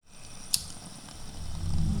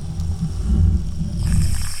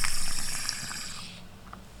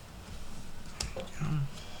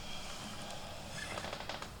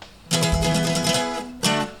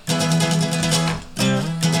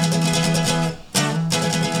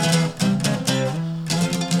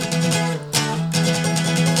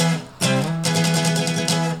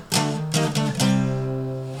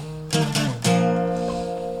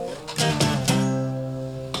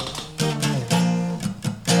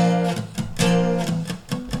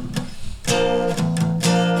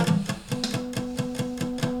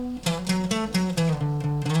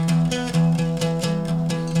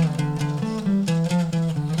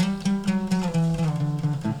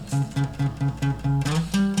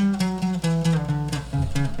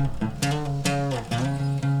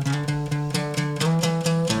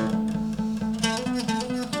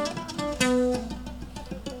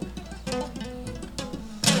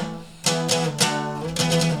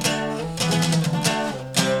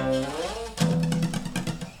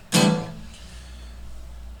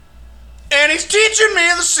He's teaching me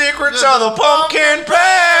the secrets of the pumpkin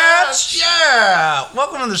patch. Yeah.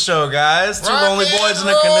 Welcome to the show, guys. Two lonely boys in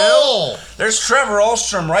a canoe. There's Trevor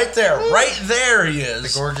Ahlstrom right there. Right there he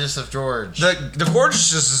is. The gorgeous of George. The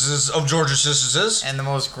gorgeous of George's sisters. And the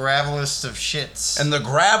most graveliest of shits. And the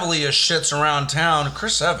graveliest shits around town,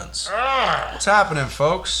 Chris Evans. What's happening,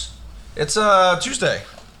 folks? It's Tuesday.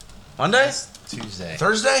 Monday? It's Tuesday.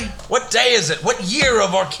 Thursday? What day is it? What year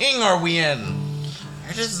of our king are we in?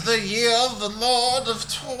 It is the year of the Lord of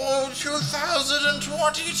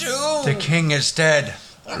 2022. The king is dead.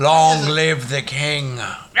 Long live the king.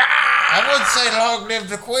 I would say long live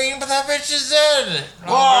the queen, but that bitch is dead.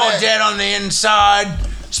 We're all dead on the inside.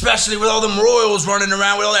 Especially with all them royals running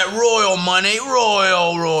around with all that royal money.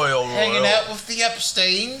 Royal. Hanging out with the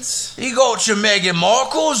Epsteins. You got your Meghan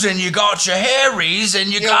Markles and you got your Harrys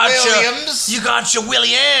and you got Williams. your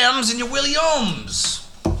Williams and your Williams.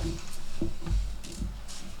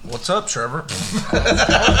 What's up, Trevor?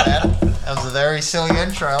 That was a very silly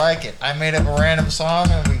intro. I like it. I made up a random song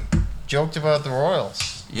and we joked about the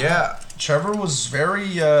Royals. Yeah, Trevor was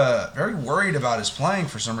very worried about his playing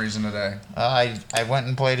for some reason today. I went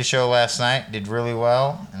and played a show last night. Did really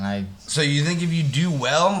well, and So you think if you do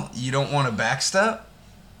well, you don't want to backstep?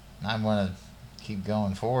 I'm gonna keep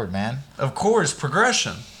going forward, man. Of course,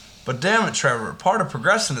 progression. But damn it, Trevor, part of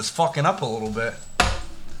progressing is fucking up a little bit.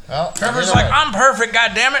 Well, Trevor's like, I'm perfect,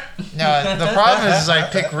 goddammit. No, the problem is I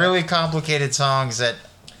pick really complicated songs that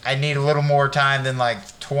I need a little more time than like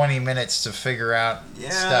 20 minutes to figure out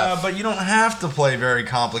stuff. But you don't have to play very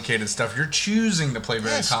complicated stuff. You're choosing to play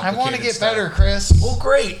very complicated stuff. I want to get better, Chris. Well,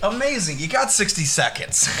 great. Amazing. You got 60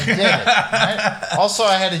 seconds. I did it. Right? Also,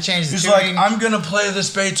 I had to change the He's tuning. like, I'm going to play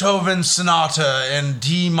this Beethoven sonata in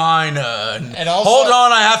D minor. And also, hold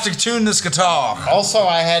on, I have to tune this guitar. Also,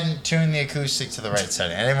 I hadn't tuned the acoustic to the right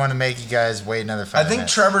setting. I didn't want to make you guys wait another 5 minutes. I think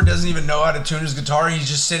Trevor doesn't even know how to tune his guitar. He's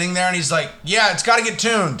just sitting there and he's like, yeah, it's got to get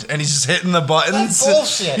tuned. And he's just hitting the buttons. That's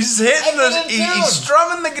bullshit. He's just hitting he's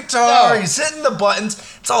strumming the guitar. No. He's hitting the buttons.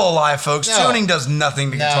 It's all a lie, folks. No. Tuning does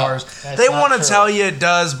nothing to guitars. That's they want to true. tell you it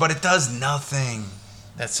does, but it does nothing.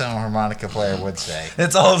 That's some harmonica player would say.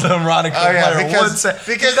 It's all the harmonica player would say.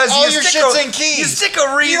 Because all your shit's in keys. You stick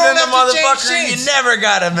a reed in the motherfucker, you never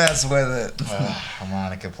gotta mess with it.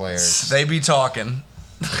 Harmonica players. They be talking.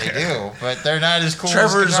 They do, but they're not as cool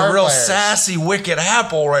Trevor's as guitar a real players. sassy, wicked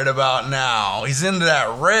apple right about now. He's into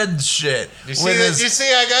that red shit. You see,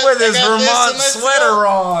 I got his Vermont sweater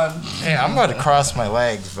on. Hey, I'm about to cross my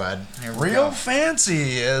legs, bud. Real fancy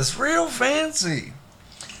he is. Real fancy.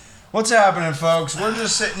 What's happening, folks? We're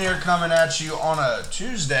just sitting here coming at you on a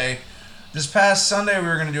Tuesday. This past Sunday we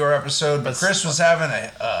were going to do our episode, but Chris was having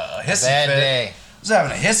a hissy bad fit. Day. He was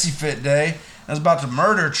having a hissy fit day. I was about to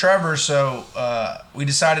murder Trevor, so we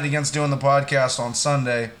decided against doing the podcast on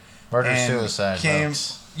Sunday. Murder-suicide,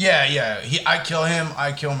 folks. Yeah. I kill him,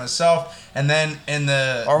 I kill myself, and then in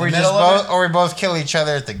the or we middle just of or we both kill each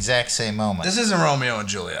other at the exact same moment. This isn't Romeo and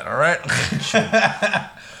Juliet, all right?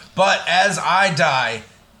 But as I die,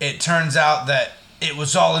 it turns out that it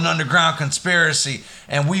was all an underground conspiracy,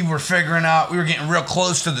 and we were getting real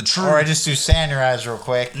close to the truth. Or I just do sand your eyes real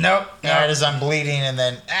quick. Nope. Right as I'm bleeding, and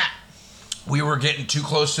then we were getting too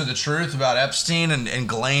close to the truth about Epstein and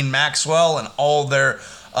Ghislaine Maxwell and all their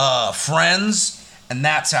friends, and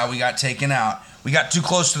that's how we got taken out. We got too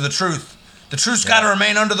close to the truth. The truth's got to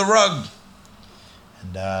remain under the rug.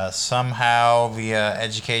 And somehow the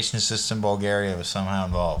education system in Bulgaria was somehow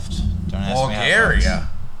involved. Don't ask Bulgaria? me how.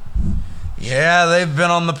 Yeah, they've been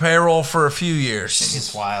on the payroll for a few years. Shit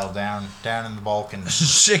gets wild down in the Balkans.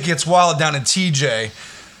 Shit gets wild down in TJ.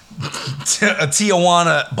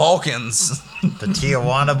 Tijuana Balkans. The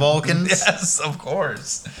Tijuana Balkans? Yes, of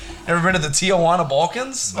course. Ever been to the Tijuana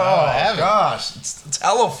Balkans? No, I haven't. Gosh, it's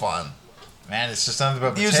hella fun. Man, it's just something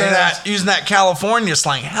about using that California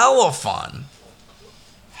slang. Hella fun.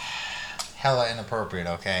 Hella inappropriate,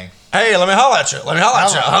 okay? Hey, let me holler at you. Hello.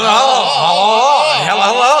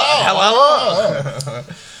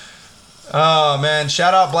 Oh, man.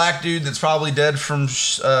 Shout out black dude that's probably dead from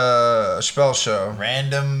Chappelle's show.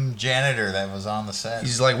 Random janitor that was on the set.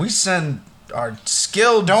 He's like, we send our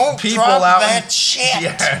skilled people drop out. That shit.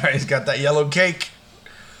 Yeah, he's got that yellow cake.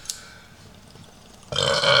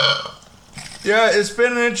 Yeah, it's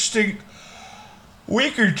been an interesting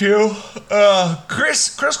week or two.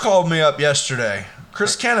 Chris called me up yesterday.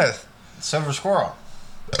 Chris Kenneth. Silver Squirrel.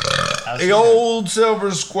 The old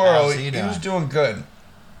Silver Squirrel. How's He was doing good.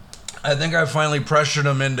 I think I finally pressured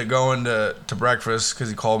him into going to breakfast because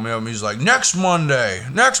he called me up and he's like, next Monday,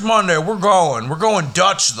 we're going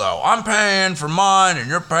Dutch though. I'm paying for mine and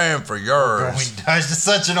you're paying for yours. Going Dutch. It's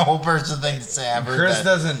such an old person thing to say. I've heard Chris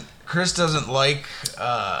that. Chris doesn't like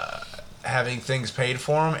having things paid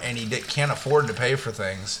for him, and he can't afford to pay for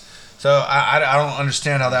things. So I don't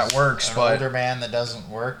understand how that works. An but older man that doesn't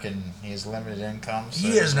work and he has limited income. So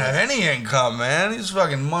he doesn't have any income, man. His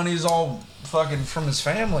fucking money's all fucking from his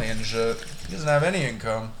family and shit. He doesn't have any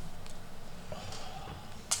income.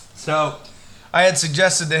 So I had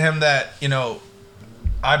suggested to him that,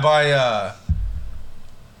 I buy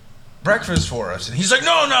breakfast for us. And he's like, no.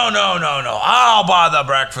 I'll buy the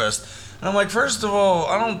breakfast. And I'm like, first of all,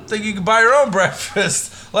 I don't think you can buy your own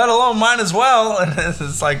breakfast, let alone mine as well. And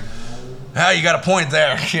it's like, you got a point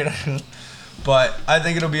there. But I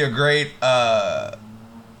think it'll be a great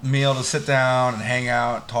meal to sit down and hang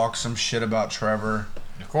out, talk some shit about Trevor.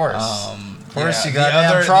 Of course. You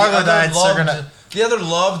got the troglodytes are gonna. The other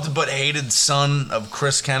loved but hated son of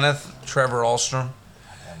Chris Kenneth, Trevor Ahlstrom.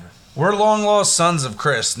 We're long lost sons of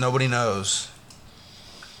Chris. Nobody knows.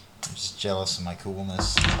 I'm just jealous of my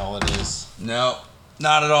coolness. That's all it is. No,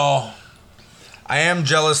 not at all. I am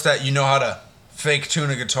jealous that you know how to fake tune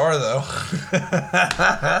a guitar, though.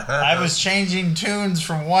 I was changing tunes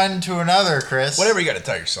from one to another, Chris. Whatever you got to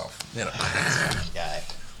tell yourself. Guy.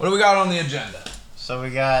 What do we got on the agenda? So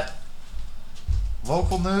we got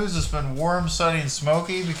local news. It's been warm, sunny, and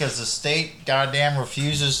smoky because the state goddamn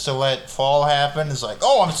refuses to let fall happen. It's like,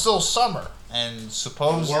 oh, I'm still summer. And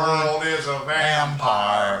supposedly The world is a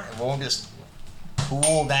vampire. It won't just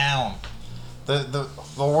cool down. The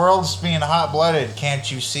world's being hot-blooded, can't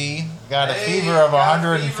you see? Got a fever of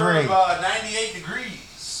 103. Fever of 98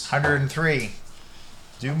 degrees. 103.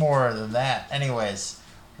 Do more than that. Anyways,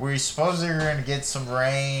 we supposedly are going to get some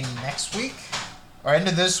rain next week, or end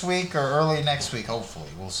of this week, or early next week. Hopefully,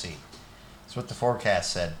 we'll see. That's what the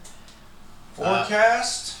forecast said.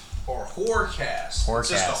 Forecast or whorecast?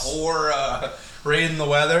 Forecast. It's just a whore reading the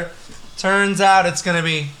weather. Turns out it's going to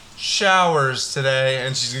be showers today,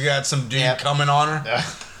 and she's got some dude coming on her.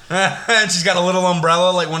 And she's got a little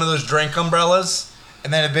umbrella, like one of those drink umbrellas.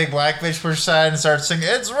 And then a big black bitch pushes aside and starts singing,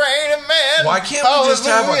 "It's raining men." Why can't we just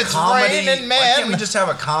have a it's comedy? raining men. Why can't we just have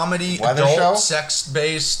a comedy, Weather adult, show?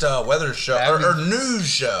 sex-based weather show or news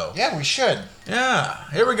show? Yeah, we should. Yeah.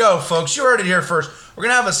 Here we go, folks. You heard it here first. We're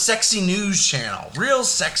gonna have a sexy news channel, real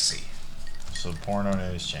sexy. So porno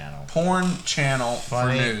news channel. Porn channel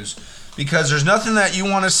Funny. for news, because there's nothing that you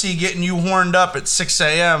want to see getting you horned up at 6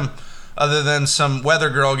 a.m. other than some weather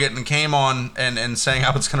girl getting came on and saying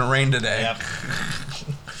how it's gonna rain today. Yep.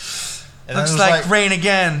 Looks like rain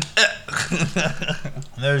again.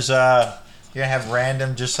 There's you're gonna have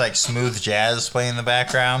random just like smooth jazz playing in the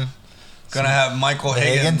background. Gonna have Michael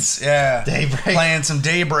Higgins. Yeah. Daybreak. Playing some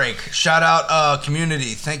Daybreak. Shout out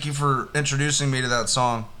Community. Thank you for introducing me to that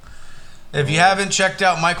song. If you haven't checked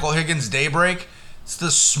out Michael Higgins' Daybreak, it's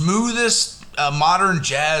the smoothest modern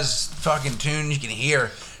jazz fucking tune you can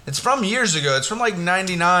hear. It's from years ago. It's from like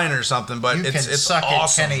 99 or something, but it's suck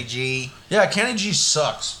awesome. it, Kenny G. Yeah, Kenny G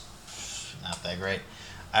sucks. Not that great.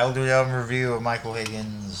 I will do a review of Michael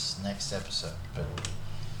Higgins next episode. But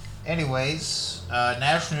anyways,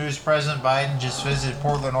 national news: President Biden just visited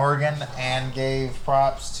Portland, Oregon, and gave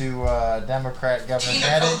props to Democrat governor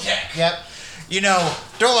candidate. Yep.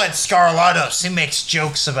 Don't let Scarlatos. He makes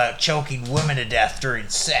jokes about choking women to death during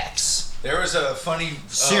sex. There was a funny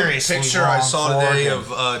Seriously picture I wrong saw for today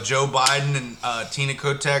Oregon. of Joe Biden and Tina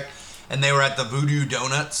Kotek, and they were at the Voodoo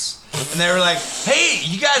Donuts. And they were like, "Hey,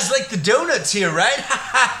 you guys like the donuts here, right? Ha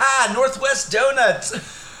ha ha! Northwest Donuts."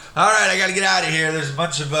 All right, I gotta get out of here. There's a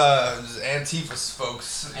bunch of Antifa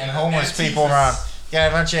folks And homeless people around. Got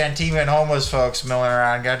a bunch of Antifa and homeless folks milling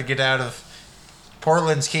around. Got to get out of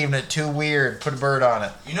Portland's keeping it too weird. Put a bird on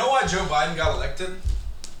it. You know why Joe Biden got elected?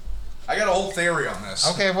 I got a whole theory on this.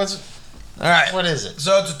 Okay, All right. what is it?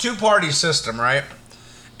 So it's a two-party system, right?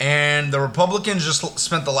 And the Republicans just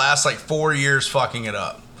spent the last 4 years fucking it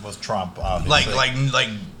up. With Trump, obviously. Like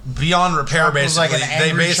beyond repair. Trump was basically, like an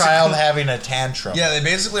angry child having a tantrum. Yeah, they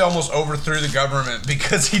basically almost overthrew the government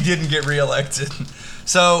because he didn't get reelected.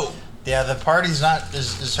 So Yeah, the party's not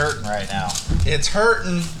is hurting right now. it's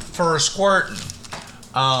hurting for a squirting.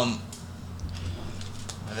 And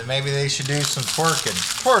then maybe they should do some twerking.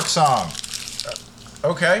 Twerk song.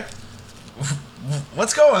 Okay.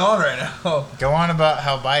 What's going on right now? Go on about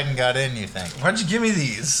how Biden got in, you think. Why'd you give me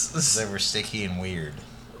these? They were sticky and weird.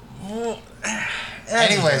 Anyways,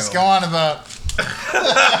 Anyways, go on about...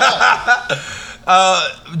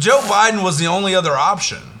 Joe Biden was the only other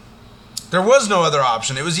option. There was no other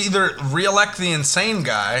option. It was either reelect the insane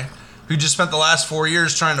guy who just spent the last 4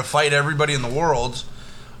 years trying to fight everybody in the world,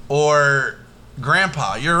 or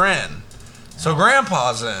Grandpa, you're in. So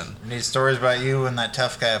Grandpa's in. We need stories about you and that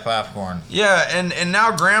tough guy at Popcorn. Yeah, and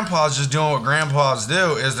now Grandpa's just doing what Grandpas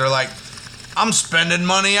do. Is they're like, I'm spending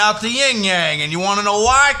money out the yin yang, and you want to know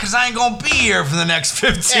why? Because I ain't gonna be here for the next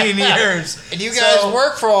 15 years. And you guys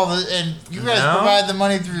work for all the, and you guys provide the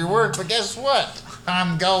money through your work. But guess what?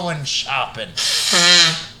 I'm going shopping.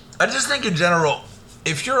 I just think in general,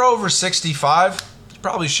 if you're over 65, you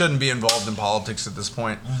probably shouldn't be involved in politics at this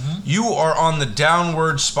point. You are on the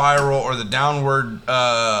downward spiral or the downward,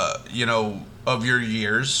 of your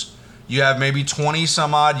years. You have maybe 20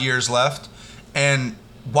 some odd years left, and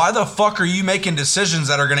why the fuck are you making decisions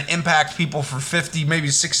that are going to impact people for 50, maybe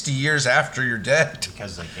 60 years after you're dead?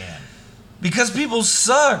 Because they can. Because people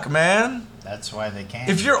suck, man. That's why they can.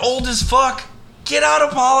 If you're old as fuck, get out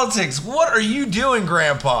of politics. What are you doing,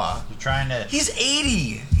 Grandpa? You're trying to... He's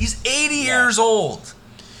 80. He's 80 years old.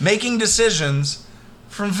 Making decisions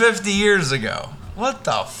from 50 years ago. What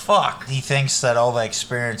the fuck? He thinks that all that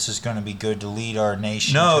experience is going to be good to lead our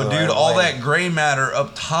nation. No, to dude, our all way. that gray matter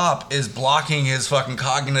up top is blocking his fucking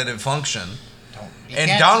cognitive function. You And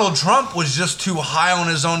can't- Donald Trump was just too high on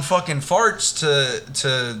his own fucking farts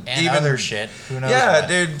to and even other shit. Who knows? Yeah, what?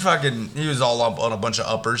 dude, fucking, he was all up on a bunch of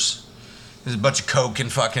uppers. There's a bunch of coke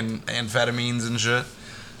and fucking amphetamines and shit.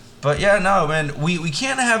 But yeah, no, man, we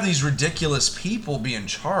can't have these ridiculous people be in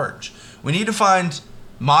charge. We need to find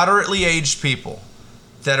moderately aged people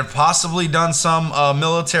that have possibly done some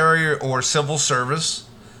military or civil service.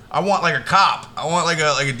 I want like a cop. I want like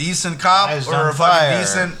a decent cop Guy's or done a fucking fire.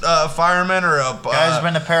 decent fireman or a Guy's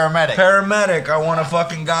been a paramedic. paramedic. I want a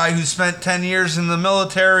fucking guy who spent 10 years in the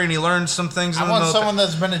military and he learned some things in I the want military. someone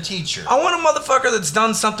that's been a teacher. I want a motherfucker that's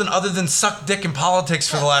done something other than suck dick in politics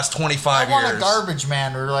for the last 25 I want years. a garbage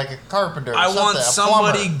man or like a carpenter. Or I want a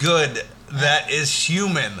somebody plumber. good that is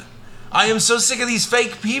human. I am so sick of these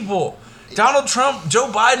fake people. Donald Trump, Joe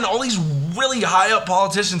Biden, all these really high up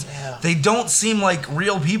politicians, they don't seem like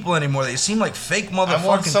real people anymore. They seem like fake motherfucking I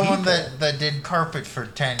want someone people. that did carpet for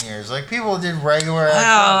 10 years. Like people did regular.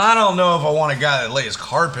 I don't know if I want a guy that lays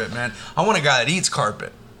carpet, man. I want a guy that eats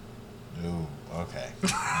carpet. Ooh, okay.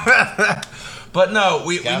 But no,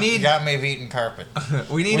 we You need got me eating carpet.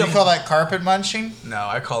 we need What do you call that, carpet munching? No,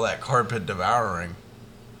 I call that carpet devouring.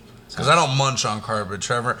 Because I don't munch on carpet,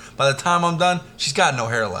 Trevor. By the time I'm done, she's got no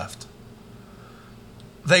hair left.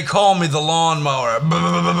 They call me the lawnmower.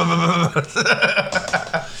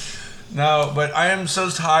 No, but I am so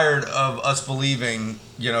tired of us believing,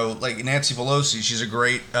 like Nancy Pelosi, she's a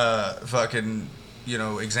great fucking,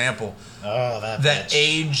 example. Oh, that bitch.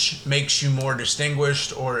 Age makes you more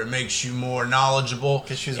distinguished or it makes you more knowledgeable.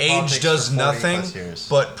 'Cause she was in Age politics does for 40 nothing plus years.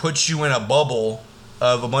 but puts you in a bubble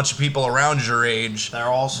of a bunch of people around your age They're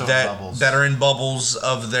also in bubbles. that are in bubbles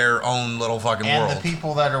of their own little fucking And world. the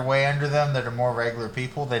people that are way under them, that are more regular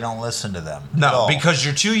people, they don't listen to them. at No, all. because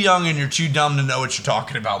you're too young and you're too dumb to know what you're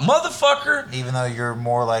talking about. Motherfucker! Even though you're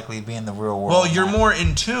more likely to be in the real world. Well, you're now. more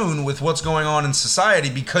in tune with what's going on in society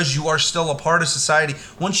because you are still a part of society.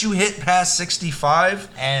 Once you hit past 65,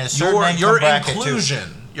 And a certain your income bracket, inclusion,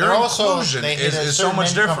 too. your They're also, inclusion they hit a is so certain much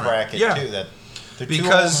income different. bracket Yeah. too, that they're too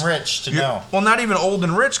Because old and rich to you're- know. Well, not even old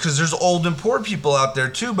and rich, because there's old and poor people out there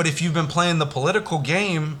too. But if you've been playing the political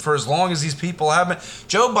game for as long as these people have been,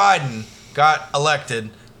 Joe Biden got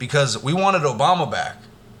elected because we wanted Obama back.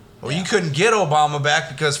 Well, you couldn't get Obama back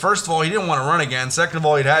because first of all, he didn't want to run again. Second of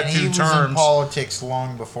all, he'd had And two he was terms. in politics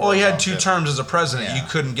long before. Well, he had Obama 2 did. terms as a president. Yeah. You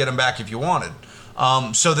couldn't get him back if you wanted.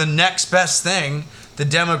 So the next best thing the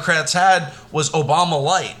Democrats had was Obama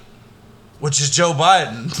Light, which is Joe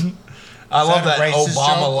Biden. I love that that a racist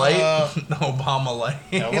Obama joke? Light. Obama Light.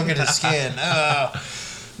 Now look at his skin.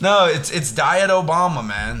 No, it's Diet Obama,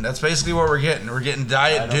 man. That's basically what we're getting. We're getting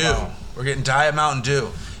Diet Diet Dew. Obama. We're getting Diet Mountain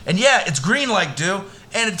Dew. And yeah, it's green like Dew,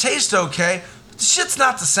 and it tastes okay. But the shit's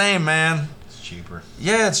not the same, man. It's cheaper.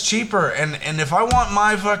 Yeah, it's cheaper. And if I want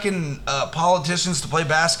my fucking politicians to play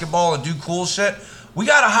basketball and do cool shit, we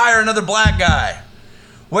gotta hire another black guy.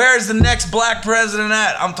 Where's the next black president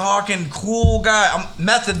at? I'm talking cool guy.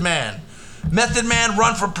 Method Man. Method Man,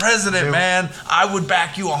 run for president, Dude. man. I would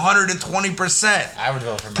back you 120%. I would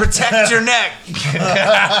vote for him. Protect your neck. Dude,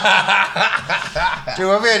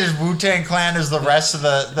 what if we had just Wu-Tang Clan as the rest of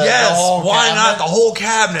the Yes, whole why not cabinet? the whole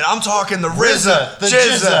cabinet? I'm talking the RZA, the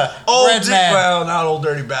Jizza, Jizza, old Redman. well, not old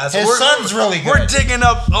dirty bastard. His son's really We're good. digging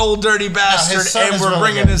up old dirty bastard, son and is we're really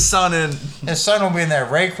bringing good. his son in. His son will be in there.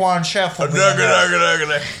 Raekwon Chef will be in there.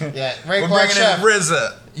 Yeah, We're Raekwon bringing Chef. in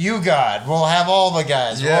RZA. You God. We'll have all the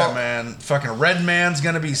guys. Yeah, man. Fucking Redman's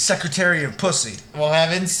gonna be Secretary of Pussy. We'll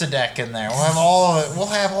have Instadeck in there. We'll have all of it. We'll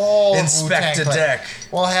have all of Inspector Wu-Tang Clan. Deck.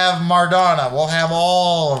 We'll have Mardonna. We'll have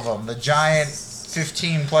all of them. The giant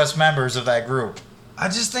 15 plus members of that group. I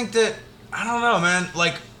just think that, I don't know, man,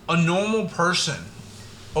 like a normal person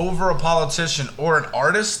over a politician or an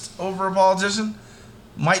artist over a politician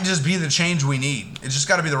might just be the change we need. It's just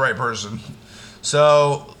got to be the right person.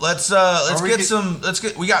 So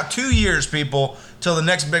we got 2 years, people, till the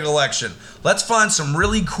next big election. Let's find some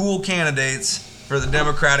really cool candidates for the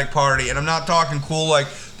Democratic Party. And I'm not talking cool like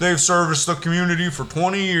they've serviced the community for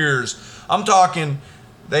 20 years. I'm talking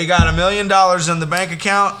they got $1 million in the bank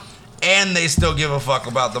account and they still give a fuck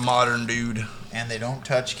about the modern dude. And they don't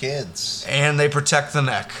touch kids. And they protect the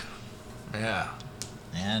neck. Yeah.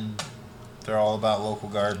 And they're all about local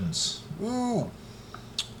gardens. Ooh.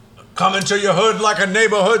 Coming to your hood like a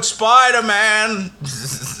neighborhood Spider-Man.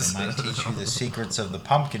 They might teach you the secrets of the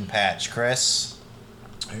pumpkin patch, Chris.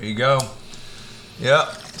 There you go. Yep.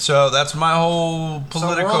 So that's my whole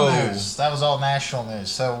political. So world news. That was all national news.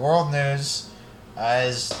 So world news,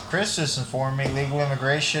 as Chris just informed me, legal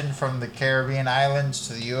immigration from the Caribbean islands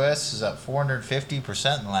to the U.S. is up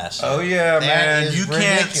 450% in the last year. Oh yeah, That man! is You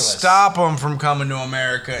can't ridiculous. stop them from coming to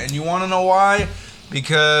America, and you want to know why?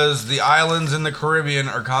 Because the islands in the Caribbean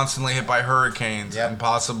are constantly hit by hurricanes and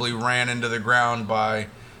possibly ran into the ground by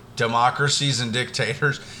democracies and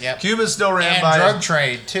dictators. Yep. Cuba's still ran And by drug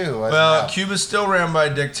trade too. Well, Cuba's still ran by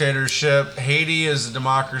dictatorship. Haiti is a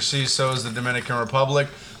democracy, so is the Dominican Republic.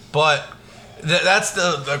 But that's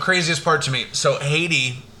the craziest part to me. So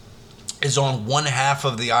Haiti is on one half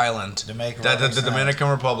of the island that the Dominican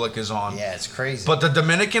Republic is on. Yeah, it's crazy. But the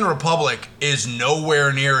Dominican Republic is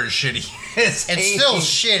nowhere near as shitty as Haiti. It's still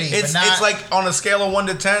shitty, It's but not... it's like on a scale of 1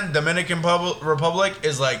 to 10, Dominican Republic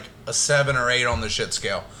is like a 7 or 8 on the shit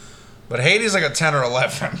scale. But Haiti's like a 10 or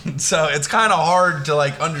 11. So it's kind of hard to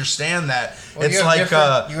like understand that. Well, it's like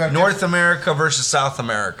North America versus South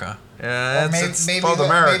America. Yeah, it's both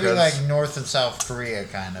Americas. Maybe like North and South Korea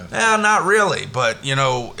kind of. Yeah, not really, but you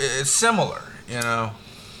know, it's similar, you know,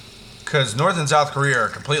 because North and South Korea are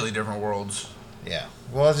completely different worlds. Yeah,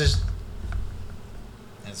 well, it's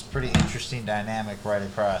a pretty interesting dynamic right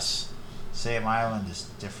across. Same island,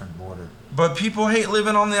 just different border. But people hate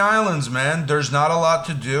living on the islands, man. There's not a lot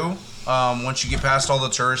to do once you get past all the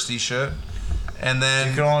touristy shit. And then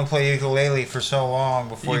you can only play ukulele for so long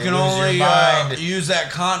before you can lose only your mind. Use that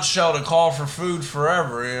conch shell to call for food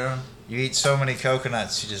forever. Yeah. You eat so many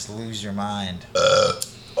coconuts, you just lose your mind.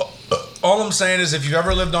 All I'm saying is, if you've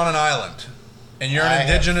ever lived on an island and you're an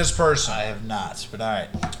indigenous person, I have not. But all right.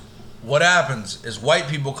 What happens is white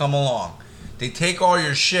people come along. They take all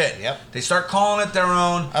your shit. Yep. They start calling it their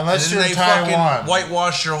own. Unless and then you're they Taiwan. fucking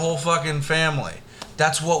whitewash your whole fucking family.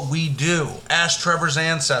 That's what we do. Ask Trevor's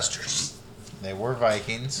ancestors. They were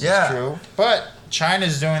Vikings. Yeah. It's true. But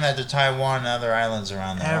China's doing that to Taiwan and other islands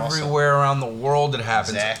around there. Everywhere around the world it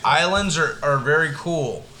happens. Exactly. Islands are very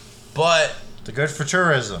cool. But they're good for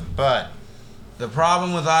tourism. But the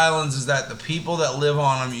problem with islands is that the people that live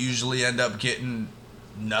on them usually end up getting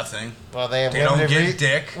nothing. Well, they don't get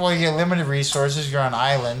dick. Well, you get limited resources. You're on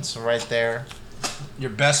islands right there.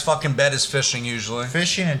 Your best fucking bet is fishing usually.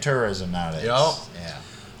 Fishing and tourism nowadays. Yep. Yeah.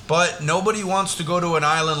 But nobody wants to go to an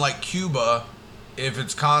island like Cuba if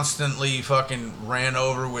it's constantly fucking ran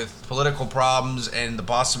over with political problems, and the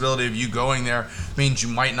possibility of you going there means you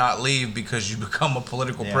might not leave because you become a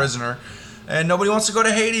political prisoner. And nobody wants to go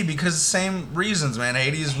to Haiti because of the same reasons, man.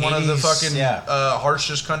 Haiti is one of the fucking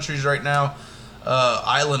harshest countries right now,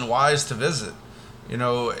 island-wise, to visit. You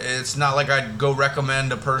know, it's not like I'd go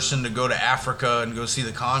recommend a person to go to Africa and go see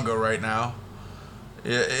the Congo right now.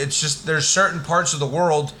 It's just there's certain parts of the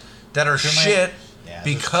world that are shit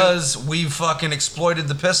because we've fucking exploited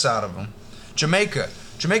the piss out of them.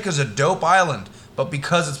 Jamaica's a dope island, but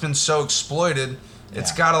because it's been so exploited,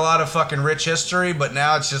 it's got a lot of fucking rich history, but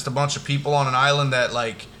now it's just a bunch of people on an island that,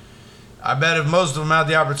 like, I bet if most of them had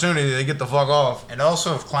the opportunity, they get the fuck off. And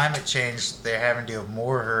also, with climate change, they're having to deal with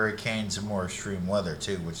more hurricanes and more extreme weather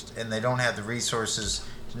too, and they don't have the resources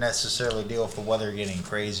to necessarily deal with the weather getting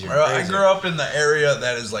crazier. I grew up in the area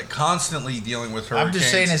that is like constantly dealing with hurricanes. I'm just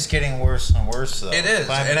saying it's getting worse and worse, though. It is,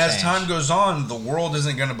 and as time goes on, the world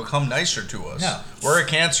isn't going to become nicer to us. No, we're a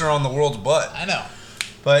cancer on the world's butt. I know,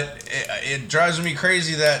 but it drives me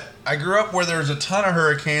crazy that I grew up where there's a ton of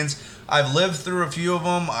hurricanes. I've lived through a few of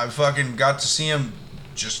them. I fucking got to see them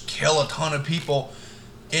just kill a ton of people.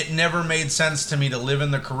 It never made sense to me to live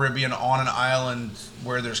in the Caribbean on an island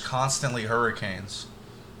where there's constantly hurricanes.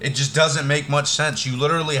 It just doesn't make much sense. You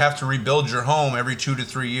literally have to rebuild your home every 2 to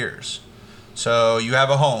 3 years. So you have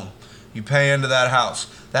a home. You pay into that house.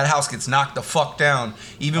 That house gets knocked the fuck down.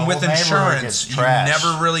 Even with insurance, you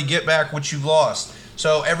never really get back what you lost.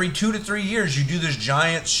 So every 2 to 3 years, you do this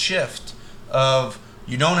giant shift of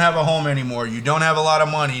You don't have a home anymore. You don't have a lot of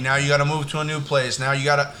money. Now you got to move to a new place. Now you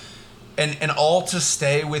got to, and all to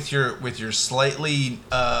stay with your slightly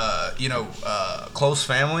close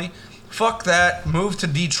family. Fuck that. Move to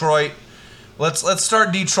Detroit. Let's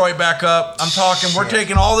start Detroit back up. I'm talking. We're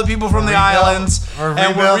taking all the people from the islands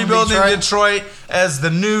and we're rebuilding Detroit as the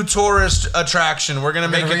new tourist attraction. We're gonna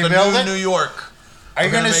make it the new New York. Are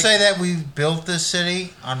you gonna say that we built this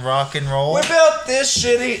city on rock and roll? We built this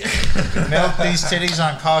shitty. Built these cities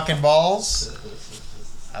on cock and balls.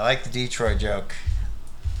 I like the Detroit joke.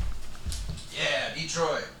 Yeah,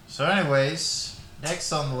 Detroit. So, anyways,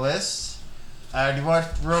 next on the list, do you want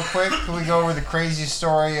real quick? Can we go over the crazy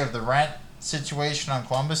story of the rent situation on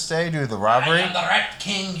Columbus Day due to the robbery? I am the Rat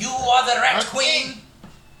King. You are the Rat Queen.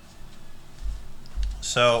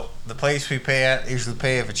 So the place we pay at usually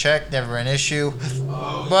pay with a check, never an issue.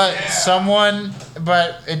 Oh, but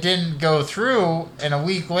it didn't go through. And a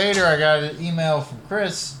week later, I got an email from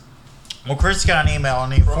Chris. Well, Chris got an email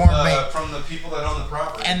and he informed me from the people that own the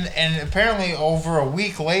property. And apparently, over a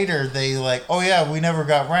week later, they like, oh yeah, we never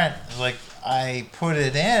got rent. It's like I put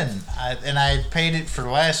it in, and I paid it for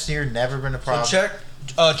last year. Never been a problem. So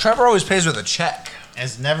check. Trevor always pays with a check.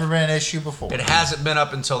 It's never been an issue before. It hasn't been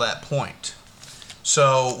up until that point.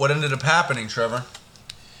 So what ended up happening, Trevor?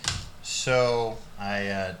 So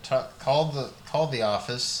I called the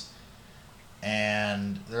office,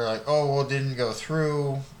 and they're like, "Oh, well, it didn't go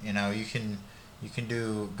through. You know, you can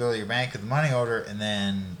go to your bank with the money order." And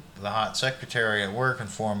then the hot secretary at work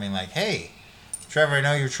informed me, like, "Hey, Trevor, I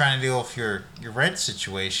know you're trying to deal with your rent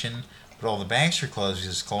situation, but all the banks are closed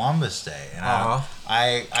because it's Columbus Day." And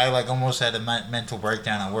I like almost had a mental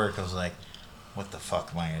breakdown at work. I was like, what the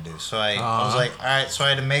fuck am I gonna do? So I was like, all right. So I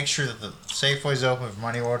had to make sure that the Safeway's open for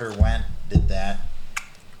money order. Did that.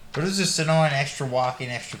 But it was just annoying, extra walking,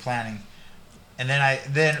 extra planning. And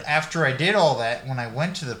then after I did all that, when I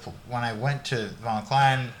went to Von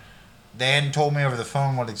Klein, they hadn't told me over the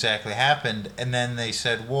phone what exactly happened. And then they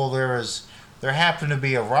said, well, there happened to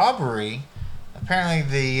be a robbery. Apparently,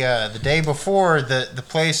 the day before, the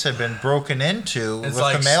place had been broken into with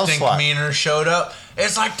a mail slot. Meaner showed up.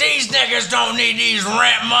 It's like, these niggas don't need these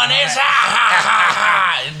rent monies.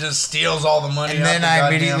 It just steals all the money. And then I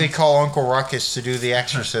immediately call Uncle Ruckus to do the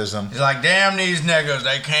exorcism. He's like, damn these niggas.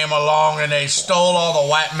 They came along and they stole all the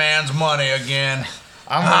white man's money again.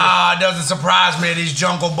 It doesn't surprise me. These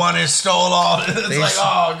jungle bunnies stole all. It's like,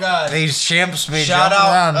 oh god. These chimps be jumping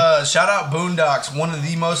around. Shout out Boondocks, one of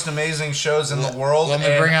the most amazing shows in the world. Let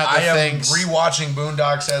me bring out the things. I am rewatching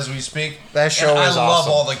Boondocks as we speak. That show is awesome. I love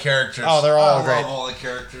all the characters. Oh, they're all great. I love all the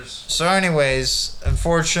characters. So, anyways,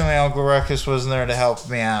 unfortunately, Uncle Ruckus wasn't there to help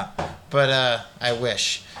me out, but I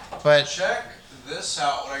wish. But check this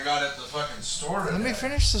out. What I got at the fucking store today. Let me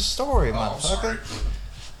finish the story, motherfucker.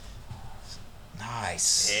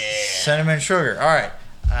 Nice. Yeah. Cinnamon sugar. All right.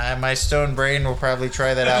 My stone brain will probably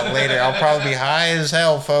try that out later. I'll probably be high as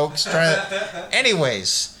hell, folks. Try that.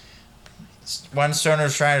 Anyways, one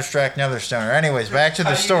stoner's trying to distract another stoner. Anyways, back to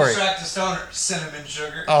the story. Distract a stoner? Cinnamon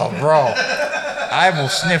sugar. Oh, bro. I will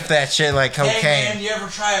sniff that shit like cocaine. Hey, man, you ever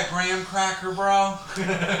try a graham cracker, bro?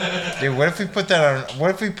 Dude, what if we put that on?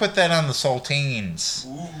 What if we put that on the saltines?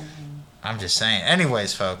 Ooh. I'm just saying.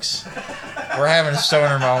 Anyways, folks, we're having a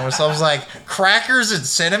stoner moment. So I was like, crackers and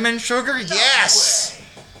cinnamon sugar? Yes!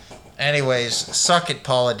 Anyways, suck it,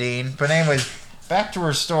 Paula Deen. But anyways, back to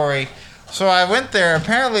her story. So I went there.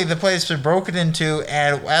 Apparently, the place had broken into,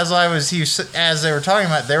 and as they were talking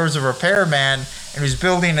about, there was a repairman, and he was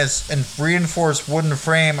building a reinforced wooden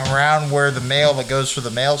frame around where the mail that goes for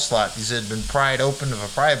the mail slot, because it had been pried open with a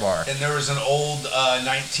pry bar. And there was an old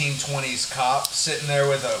 1920s cop sitting there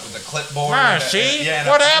with a clipboard. See?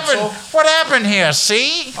 What happened? What happened here?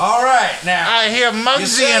 See? All right, now I hear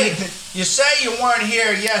Muggsy you say you weren't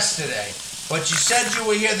here yesterday, but you said you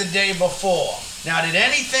were here the day before. Now, did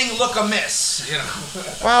anything look amiss?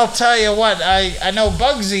 Well, I'll tell you what. I know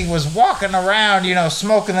Bugsy was walking around,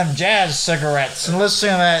 smoking them jazz cigarettes and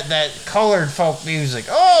listening to that colored folk music.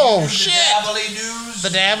 Oh, shit! The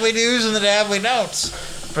dabbly doos and the dabbly notes.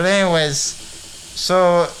 But anyways,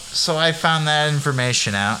 so I found that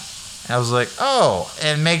information out. I was like, oh,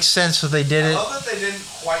 it makes sense that they did it. I love that they didn't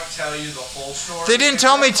quite tell you the full story. They didn't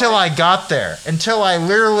tell me till I got there. Until I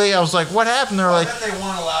was like, what happened? They're like, I bet they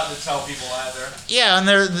weren't allowed to tell people either. Yeah,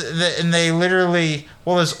 and they literally,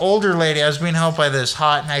 this older lady, I was being helped by this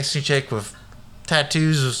hot, nice chick with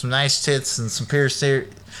tattoos with some nice tits and some pierced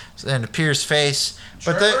face.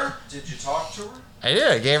 Trevor, did you talk to her? I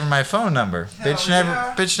did. I gave her my phone number.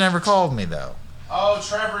 Bitch never called me though. Oh,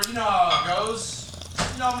 Trevor, you know how it goes.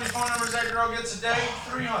 know how many phone numbers that girl gets a day?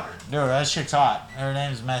 300. Dude, that chick's hot. Her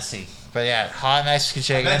name's Messy. But yeah, hot Mexican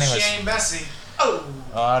chick. Bet Anyways. she ain't messy. Oh,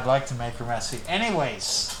 I'd like to make her messy.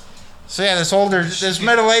 Anyways. So yeah, this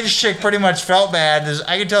middle-aged chick pretty much felt bad.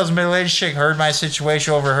 I could tell this middle-aged chick heard my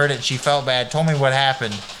situation, overheard it, she felt bad, told me what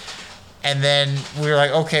happened. And then we were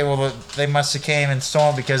like, okay, well, they must have came and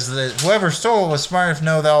stolen because whoever stole it was smart enough to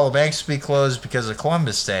know that all the banks would be closed because of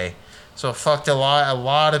Columbus Day. So it fucked a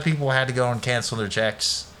lot of people had to go and cancel their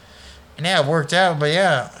checks. And yeah, it worked out, but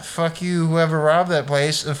yeah, fuck you, whoever robbed that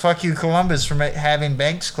place, and fuck you, Columbus, for having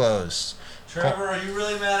banks closed. Trevor, are you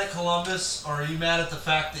really mad at Columbus, or are you mad at the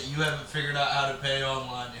fact that you haven't figured out how to pay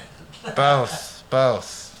online yet? Both.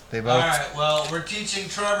 They both. Alright, well, we're teaching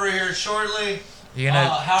Trevor here shortly You gonna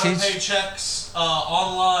how teach? to pay checks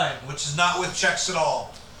online, which is not with checks at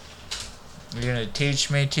all. You're gonna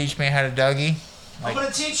teach me how to Dougie? I'm going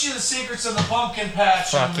to teach you the secrets of the pumpkin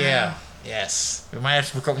patch. Fuck man. yeah. Yes. We might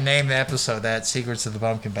have to name the episode that Secrets of the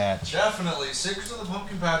Pumpkin Patch. Definitely. Secrets of the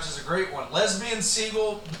Pumpkin Patch is a great one. Lesbian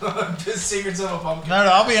Seagull, Secrets of a Pumpkin No,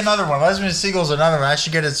 I'll be another one. Lesbian Seagull's another one. I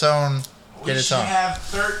should get its own. We should have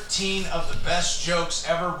 13 of the best jokes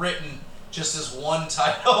ever written just as one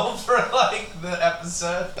title for, like, the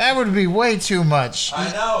episode. That would be way too much.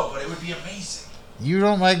 I know, but it would be amazing. You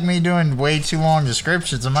don't like me doing way too long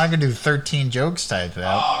descriptions. I'm not gonna do 13 jokes typed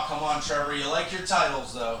out. Oh, come on, Trevor. You like your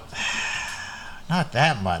titles, though. Not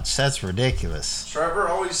that much. That's ridiculous. Trevor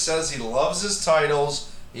always says he loves his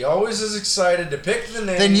titles. He always is excited to pick the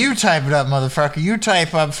name. Then you type it up, motherfucker. You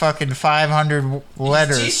type up fucking 500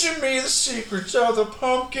 letters. He's teaching me the secrets of the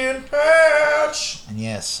pumpkin patch. And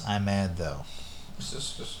yes, I'm mad though.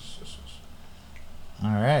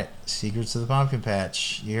 Alright, Secrets of the Pumpkin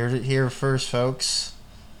Patch. You heard it here first, folks.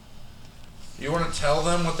 You want to tell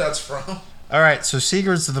them what that's from? Alright, so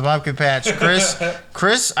Secrets of the Pumpkin Patch.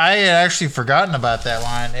 Chris, I had actually forgotten about that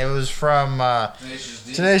line. It was from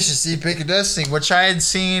Tenacious D, Pick of Destiny, which I had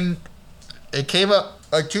seen. It came up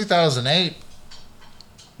like 2008.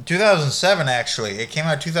 2007, actually. It came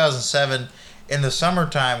out 2007 in the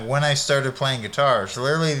summertime when I started playing guitar. So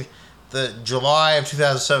literally the July of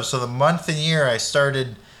 2007, so the month and year I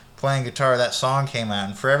started playing guitar, that song came out.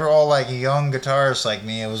 And for all like young guitarists like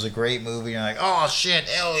me, it was a great movie. You're like, oh shit,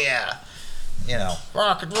 hell yeah. You know,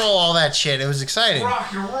 rock and roll, all that shit. It was exciting.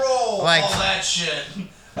 Rock and roll, Like- all that shit.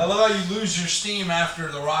 I love how you lose your steam after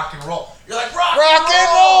the rock and roll. You're like, rock And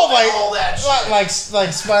roll, like all that shit.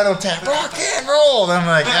 like Spinal Tap, rock and roll. And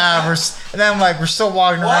I'm like, we're still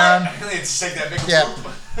walking around. They just take that big Yeah,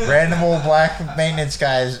 whoop. random old black maintenance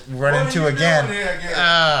guys run What are into you again. doing here again?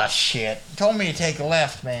 Ah, shit. Told me to take a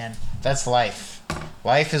left, man. That's life.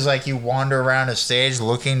 Life is like you wander around a stage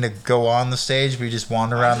looking to go on the stage, but you just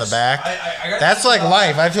wander around the back. I gotta That's think like about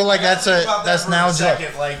life. that. I feel like I gotta that's think about that that's for now a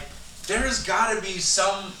second. Like, there's got to be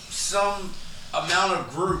some amount of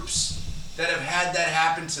groups that have had that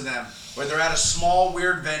happen to them, where they're at a small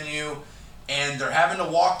weird venue and they're having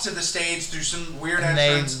to walk to the stage through some weird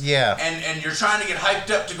entrance. yeah. And you're trying to get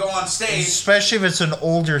hyped up to go on stage. Especially if it's an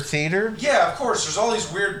older theater. Yeah, of course. There's all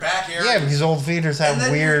these weird back areas. Yeah, because old theaters have and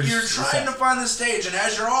then weird. You're trying to find the stage, and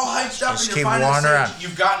as you're all hyped up Just and keep you're finding the wandering stage, around.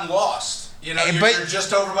 you've gotten lost. You know, Hey, you're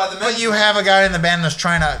just over by the But you have a guy in the band that's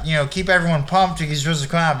trying to, keep everyone pumped because he's supposed to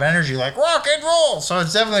come out of energy like rock and roll. So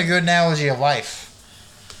it's definitely a good analogy of life.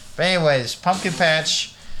 But anyways, Pumpkin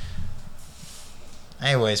Patch.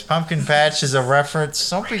 Pumpkin Patch is a reference.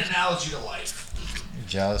 Don't be Great analogy to life.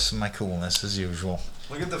 jealous of my coolness as usual.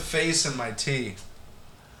 Look at the face in my tea.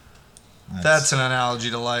 That's an analogy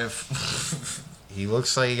to life. He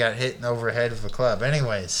looks like he got hit over the head with a club.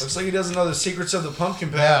 Anyways. Looks like he doesn't know the secrets of the pumpkin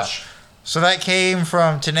patch. So that came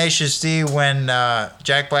from Tenacious D when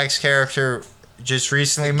Jack Black's character just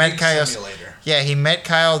recently met Kyle. Simulator. Yeah, he met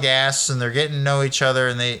Kyle Gass and they're getting to know each other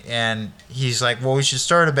and he's like, well, we should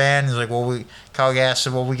start a band. He's like, well, Kyle Gass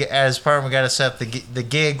said, well, at his part, we got to set up the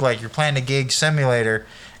gig, like you're playing a gig simulator,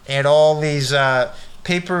 and all these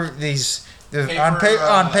paper plates.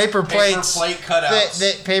 Paper plate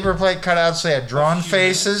cutouts. Paper plate cutouts. They had drawn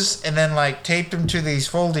faces and then like taped them to these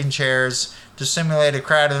folding chairs to simulate a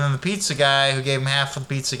crowd. And then the pizza guy who gave him half of the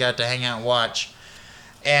pizza got to hang out and watch.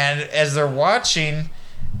 And as they're watching,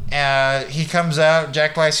 he comes out.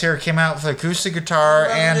 Jack Black's here came out with an acoustic guitar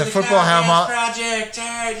and the football helmet. Project. All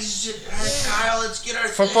right, Kyle, let's get our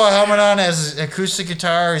Football helmet on, has an acoustic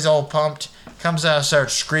guitar. He's all pumped. Comes out,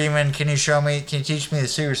 starts screaming. Can you teach me the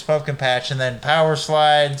secrets of Pumpkin Patch? And then power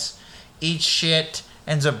slides, eats shit,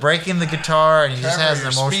 ends up breaking the guitar, and he just has an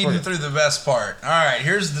emotional. Speeding through the best part. All right,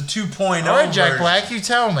 here's the 2.0. All right, Jack version. Black, you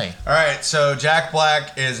tell me. All right, so Jack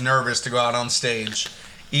Black is nervous to go out on stage,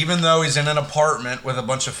 even though he's in an apartment with a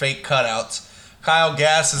bunch of fake cutouts, Kyle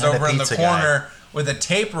Gass is And the over in the pizza corner with a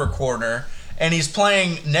tape recorder, and he's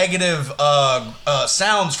playing negative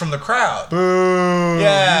sounds from the crowd. Boo!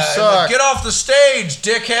 Yeah, You and suck. like, get off the stage,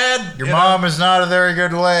 dickhead. Your You know? mom is not a very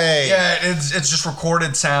good way. Yeah, it's just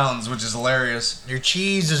recorded sounds, which is hilarious. Your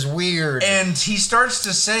cheese is weird. And he starts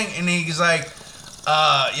to sing, and he's like,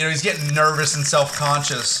 he's getting nervous and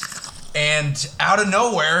self-conscious. And out of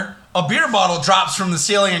nowhere, a beer bottle drops from the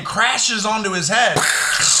ceiling and crashes onto his head.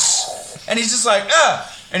 And he's just like, ugh.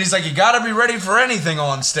 And he's like, you gotta be ready for anything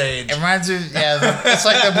on stage. It reminds me, it's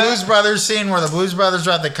like the Blues Brothers scene where the Blues Brothers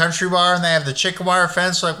are at the country bar and they have the chicken wire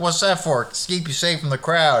fence. Like, what's that for? To keep you safe from the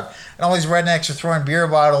crowd. And all these rednecks are throwing beer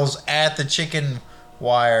bottles at the chicken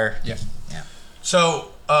wire. Yeah. Yeah.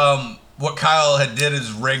 So, what Kyle had did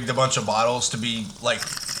is rigged a bunch of bottles to be, like,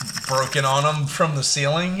 broken on him from the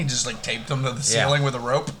ceiling. He just, like, taped them to the ceiling with a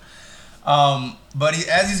rope. But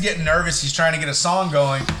as he's getting nervous, he's trying to get a song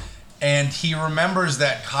going. And he remembers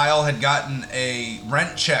that Kyle had gotten a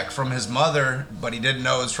rent check from his mother, but he didn't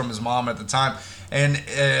know it was from his mom at the time. And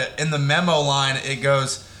in the memo line, it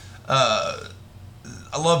goes, I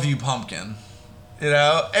love you, pumpkin. You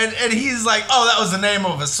know? And he's like, oh, that was the name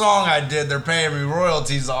of a song I did. They're paying me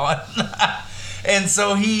royalties on. And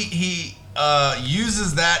so he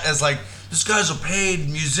uses that as like, this guy's a paid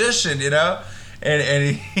musician, you know?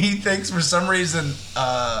 And he thinks for some reason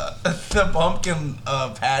the pumpkin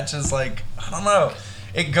patch is like, I don't know.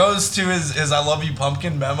 It goes to his I love you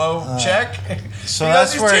pumpkin memo check. So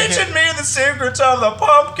because that's where he's teaching me the secrets of the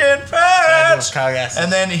pumpkin patch.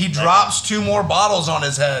 And then he drops 2 more bottles on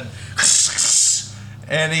his head.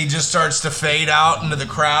 And he just starts to fade out into the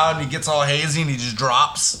crowd. And he gets all hazy and he just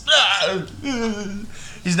drops.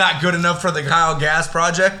 He's not good enough for the Kyle Gass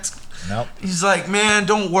project. Nope. He's like, man,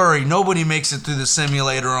 don't worry. Nobody makes it through the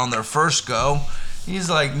simulator on their first go. He's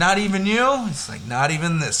like, not even you? He's like, not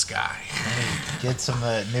even this guy. Gets him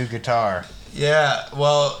the new guitar. Yeah,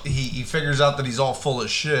 well, he figures out that he's all full of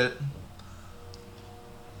shit.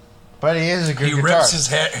 But he is a good He guitarist.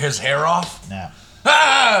 rips his hair off. No.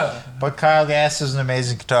 Ah! But Kyle Gass is an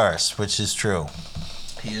amazing guitarist, which is true.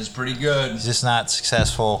 He is pretty good. He's just not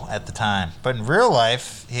successful at the time. But in real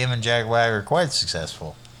life, him and Jack Wagner are quite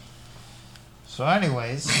successful. So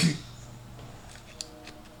anyways,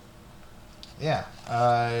 yeah,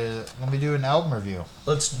 let me do an album review.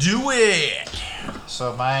 Let's do it.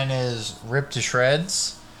 So mine is Ripped to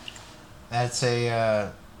Shreds. That's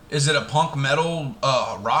a, Is it a punk metal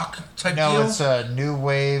rock type deal? no, it's a new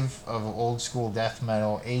wave of old school death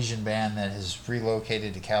metal Asian band that has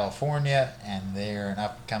relocated to California, and they're an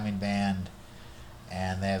up and coming band.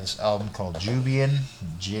 And they have this album called Jubian,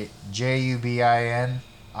 Jubin,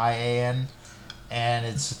 and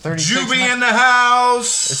it's a 36 Juby in the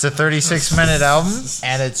house. It's a 36-minute album,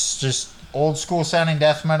 and it's just old school sounding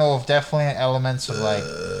death metal with definitely elements of like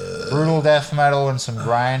brutal death metal and some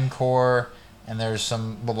grindcore, and there's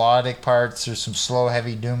some melodic parts, there's some slow,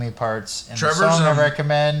 heavy, doomy parts. And Trevor's, the song I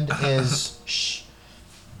recommend is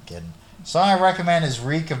song I recommend is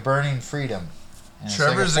 "Reek of Burning Freedom." And it's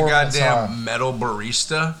Trevor's like a 4-minute goddamn song. metal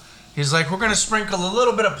barista. He's like, we're gonna sprinkle a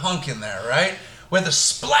little bit of punk in there, right? With a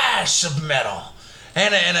splash of metal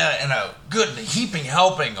and a good heaping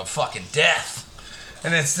helping of fucking death.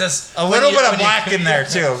 And it's just A little bit of black in there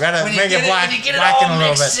too. Gotta When you make get it black, when you get it blacken a all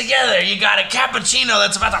little mixed bit. together, you got a cappuccino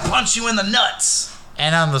that's about to punch you in the nuts.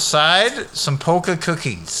 And on the side, some polka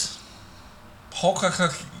cookies. Polka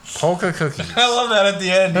cookie. Polka cookies. I love that at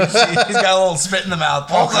the end. He's got a little spit in the mouth.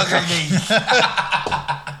 Polka cookie.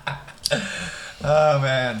 Oh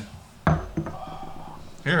man.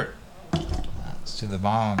 Here. Let's do the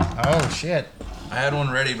bong. Oh shit. I had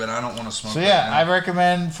one ready, but I don't want to smoke. So right yeah, now. I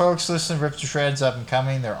recommend folks listen to Rip to Shreds Up and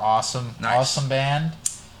Coming. They're awesome. Nice. Awesome band.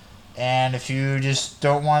 And if you just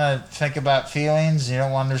don't want to think about feelings, you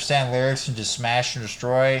don't want to understand lyrics and just smash and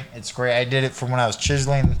destroy, it's great. I did it from when I was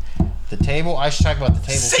chiseling the table. I should talk about the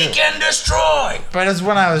table Seek too. and destroy. But it's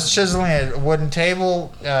when I was chiseling a wooden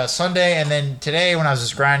table Sunday, and then today when I was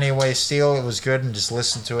just grinding away steel, it was good and just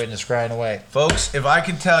listen to it and just grind away. Folks, if I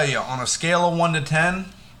could tell you, on a scale of 1 to 10,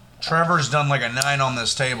 Trevor's done like a 9 on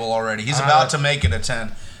this table already. He's about to make it a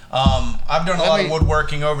 10. I've done a lot of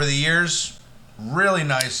woodworking over the years. Really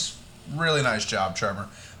nice job, Trevor.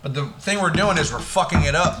 But the thing we're doing is we're fucking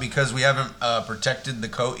it up because we haven't protected the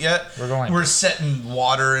coat yet. We're setting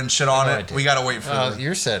water and shit on it. We gotta wait for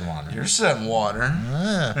You're setting water. You're setting water.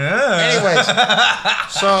 Anyways,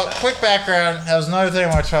 so quick background. That was another thing I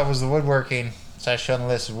want to talk about was the woodworking. It's actually on the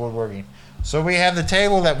list of woodworking. So we have the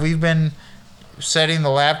table that we've been setting the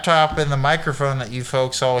laptop and the microphone that you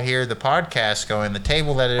folks all hear the podcast going. The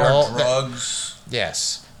table that it all drugs.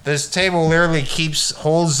 Yes. This table literally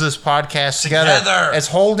holds this podcast together. It's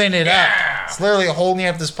holding it up. It's literally holding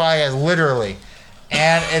up this podcast, literally.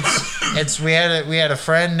 And we had a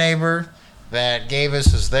friend neighbor that gave us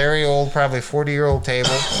this very old, probably 40-year-old table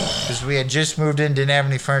because we had just moved in, didn't have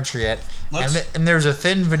any furniture yet. And there's a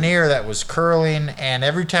thin veneer that was curling, and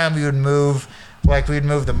every time we would move, like we'd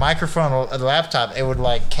move the microphone or the laptop, it would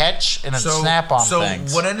like catch and snap on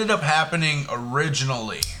things. So what ended up happening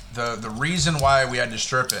originally, the reason why we had to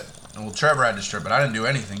strip it, well, Trevor had to strip it. I didn't do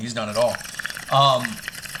anything. He's done it all.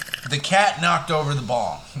 The cat knocked over the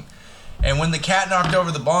bong. And when the cat knocked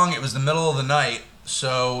over the bong, it was the middle of the night,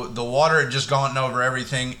 so the water had just gone over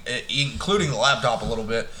everything, including the laptop a little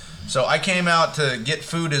bit. So I came out to get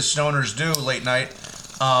food as stoners do late night,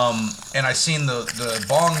 and I seen the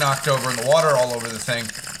bong knocked over and the water all over the thing.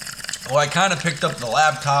 Well, I kind of picked up the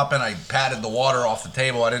laptop and I patted the water off the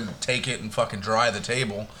table. I didn't take it and fucking dry the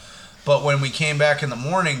table. But when we came back in the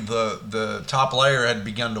morning, the top layer had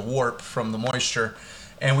begun to warp from the moisture,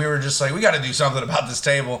 and we were just like, we got to do something about this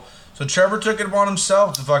table. So Trevor took it upon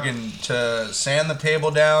himself to sand the table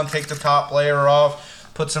down, take the top layer off,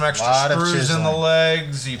 put some extra screws in the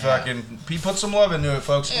legs. He put some love into it,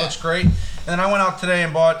 folks. It looks great. And then I went out today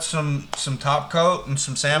and bought some top coat and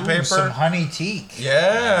some sandpaper. Some honey teak.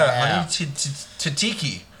 Yeah. Honey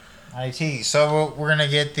tiki. Honey teak. So we're gonna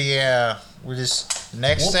get the We'll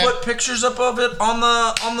put pictures up of it on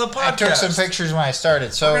the podcast. I took some pictures when I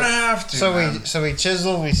started. So we're gonna have to. So we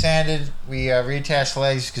chiseled, we sanded, we reattached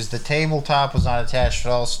legs because the tabletop was not attached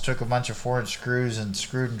at all. So took a bunch of 4-inch screws and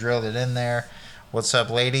screwed and drilled it in there. What's up,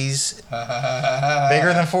 ladies?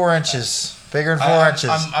 Bigger than 4 inches. Bigger than 4 inches.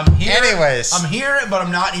 I'm here. Anyways, I'm here, but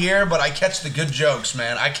I'm not here. But I catch the good jokes,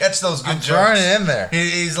 man. I catch those good jokes. Throwing it in there.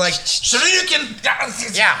 He's like, so you can.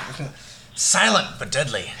 Yeah. Silent but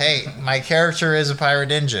deadly. Hey, my character is a pirate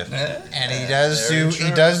ninja, and he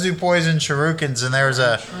does do poison shurikens. And there was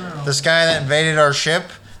this guy that invaded our ship.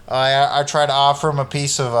 I tried to offer him a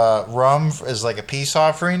piece of rum as like a peace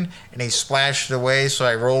offering, and he splashed it away. So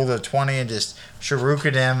I rolled a 20 and just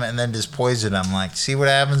shurikened him, and then just poisoned him. Like, see what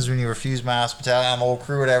happens when you refuse my hospitality? I'm the whole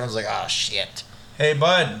crew. And everyone's like, oh shit. Hey,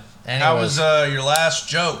 bud. Anyways. How was your last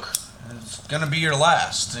joke? It's gonna be your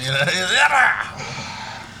last. You know?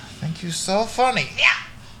 Thank you, so funny. Yeah.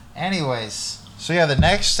 Anyways, so yeah, the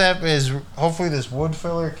next step is hopefully this wood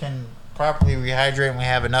filler can properly rehydrate and we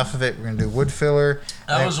have enough of it. We're gonna do wood filler.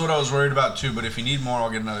 That was what I was worried about too, but if you need more,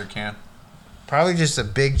 I'll get another can. Probably just a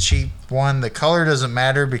big cheap one. The color doesn't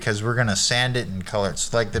matter because we're gonna sand it and color it.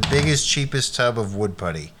 It's like the biggest, cheapest tub of wood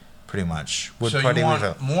putty, pretty much. Wood so putty. You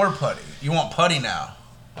want more putty? You want putty now?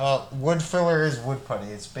 Wood filler is wood putty.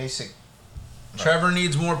 It's basic. Trevor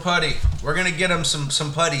needs more putty. We're gonna get him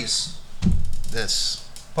some putties. This.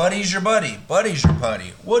 Putty's your buddy. Buddy's your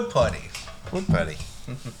putty. Wood putty. Wood putty.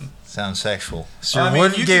 Sounds sexual. So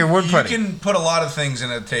you can put a lot of things in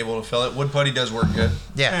a table to fill it. Wood putty does work good.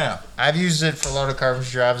 Yeah. I've used it for a lot of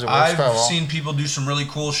carpentry jobs. It works I've quite well. seen people do some really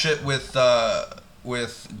cool shit with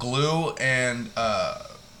glue and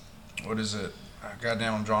what is it?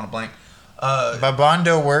 Goddamn, I'm drawing a blank.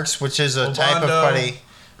 Bondo works, which is a type of putty.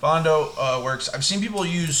 Bondo works. I've seen people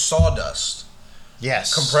use sawdust.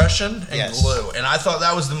 Yes. Compression and glue. And I thought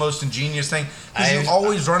that was the most ingenious thing. Because you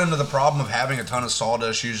always run into the problem of having a ton of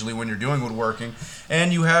sawdust usually when you're doing woodworking.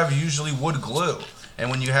 And you have usually wood glue. And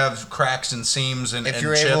when you have cracks and seams and if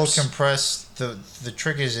you're chips, able to compress, the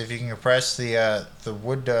trick is if you can compress the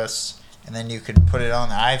wood dust and then you can put it on.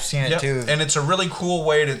 I've seen it too. And it's a really cool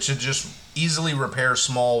way to just easily repair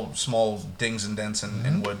small dings and dents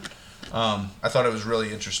in wood. I thought it was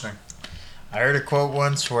really interesting. I heard a quote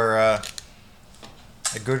once where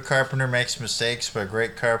a good carpenter makes mistakes, but a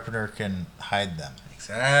great carpenter can hide them.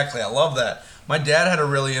 Exactly. I love that. My dad had a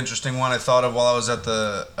really interesting one I thought of while I was at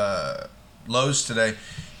the Lowe's today.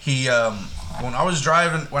 He when I was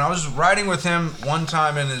riding with him one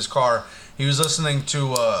time in his car, he was listening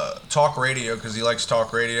to talk radio because he likes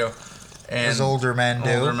talk radio. And as older men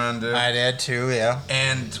do. My dad too, yeah.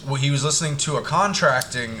 And he was listening to a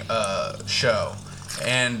contracting show,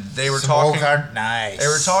 and they were talking. Nice. They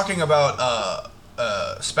were talking about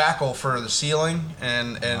spackle for the ceiling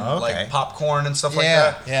and like popcorn and stuff like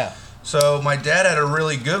that. Yeah. So my dad had a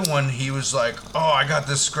really good one. He was like, "Oh, I got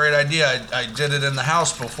this great idea. I did it in the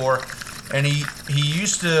house before." And he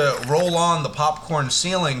used to roll on the popcorn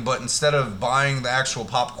ceiling, but instead of buying the actual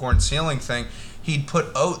popcorn ceiling thing, he'd put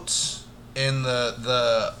oats in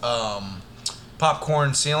the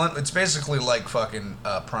popcorn sealant. It's basically like fucking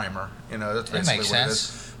primer. You know, that's basically what it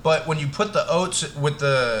is. But when you put the oats with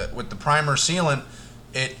the primer sealant,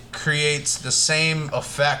 it creates the same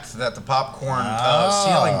effect that the popcorn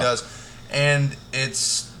sealing does, and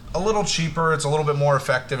it's a little cheaper. It's a little bit more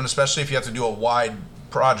effective, and especially if you have to do a wide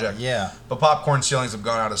project. Yeah. But popcorn ceilings have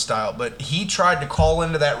gone out of style. But he tried to call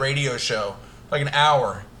into that radio show like an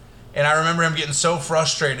hour, and I remember him getting so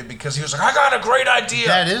frustrated because he was like, "I got a great idea."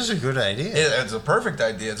 That is a good idea. It's a perfect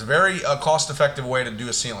idea. It's a very cost-effective way to do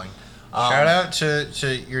a ceiling. Shout out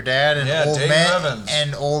to your dad and Yeah, old Dave men Evans.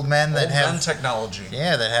 and old men that Old have men technology.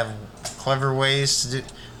 that have clever ways to do.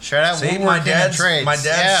 Shout out See, woodworking and trades. my dad's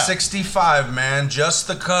Yeah. 65, man. Just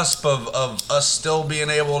the cusp of us still being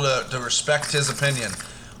able to respect his opinion.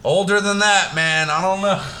 Older than that, man, I don't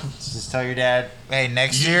know. Just tell your dad, hey,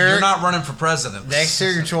 next year You're not running for president. Next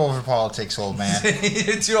year you're too old for politics, old man.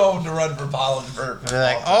 You're too old to run for politics. They're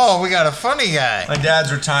like, oh, we got a funny guy. My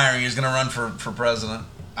dad's retiring. He's going to run for president.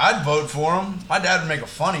 I'd vote for him. My dad would make a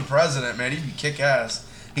funny president, man. He'd be kick-ass.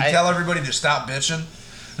 He'd tell everybody to stop bitching.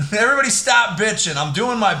 Everybody stop bitching. I'm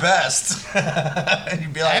doing my best. And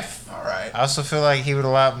you'd be like, all right. I also feel like he would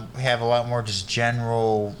have a lot more just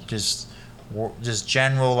general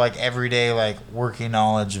like everyday like working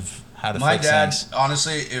knowledge of how to My fix dad, things.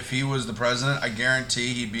 honestly, if he was the president, I guarantee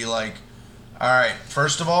he'd be like, all right,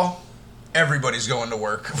 first of all, everybody's going to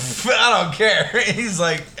work. I don't care. He's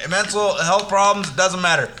like, mental health problems, doesn't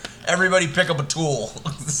matter. Everybody pick up a tool.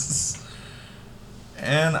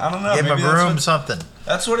 And I don't know. Give him a maybe that's broom, what- something.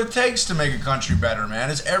 That's what it takes to make a country better, man.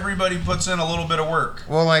 Is everybody puts in a little bit of work.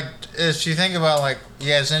 Well, like if you think about like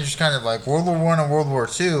it's interesting, kind of like World War I and World War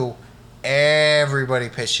II. Everybody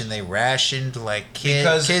pitched in. They rationed like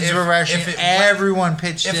Because kids if- were rationing. if it Everyone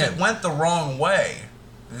pitched If in. it went the wrong way,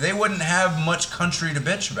 they wouldn't have much country to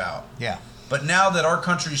bitch about. Yeah. But now that our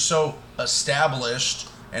country's so established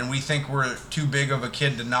and we think we're too big of a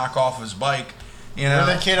kid to knock off his bike, you know.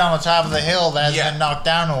 We're the kid on the top of the hill that hasn't Yeah. been knocked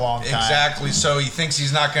down in a long time. Exactly. So he thinks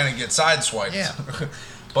he's not going to get sideswiped. Yeah.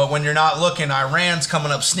 But when you're not looking, Iran's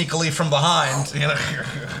coming up sneakily from behind. You know.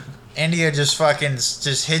 India just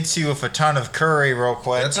hits you with a ton of curry real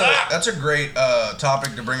quick. That's a great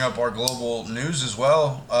topic to bring up our global news as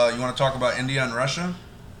well. You want to talk about India and Russia?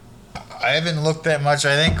 I haven't looked that much.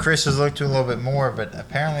 I think Chris has looked to a little bit more, but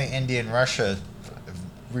apparently India and Russia have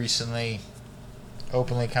recently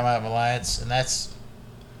openly come out of alliance, and that's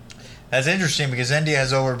interesting because India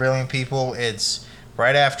has over 1 billion people. It's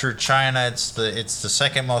right after China. It's the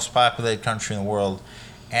second most populated country in the world,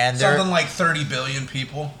 and Something like 30 billion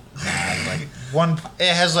people.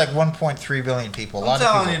 it has like 1.3 billion people. A lot I'm of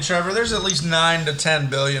telling people. you, Trevor, there's at least 9 to 10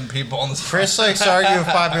 billion people on this Chris likes to argue with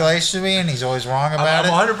population to me, and he's always wrong about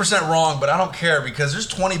I'm it. 100% wrong, but I don't care because there's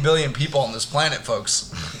 20 billion people on this planet,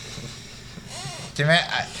 folks. Dude, man,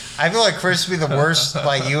 I feel like Chris would be the worst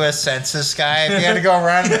like U.S. Census guy if he had to go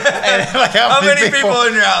around and like How many people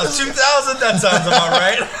in your house? 2,000? That sounds about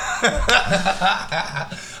right.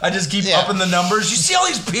 I just keep upping the numbers. You see all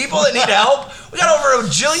these people that need help? We got over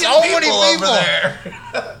 1 jillion So many people over people. there.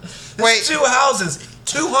 There's Wait. 2 houses,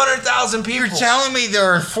 200,000 people. You're telling me there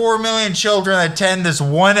are 4 million children that attend this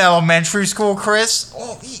one elementary school, Chris?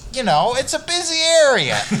 Well, you know, it's a busy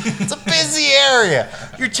area. It's a busy area.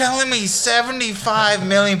 You're telling me 75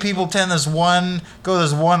 million people go to this one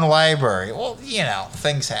library. Well, you know,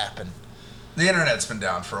 things happen. The internet's been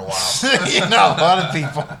down for a while. You know, a lot of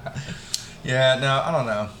people. Yeah, no, I don't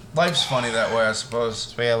know. Life's funny that way, I suppose.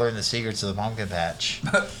 That's why I learned the secrets of the pumpkin patch.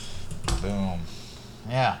 Boom.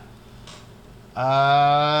 Yeah.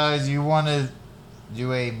 Do you want to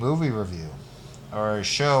do a movie review or a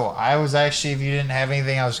show? I was actually, if you didn't have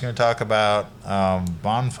anything, I was going to talk about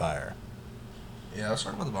Bonfire. Yeah, let's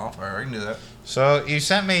talk about the bonfire. I can do that. So you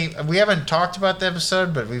sent me. We haven't talked about the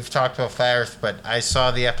episode, but we've talked about Flat Earth. But I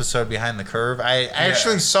saw the episode Behind the Curve. I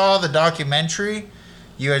actually saw the documentary.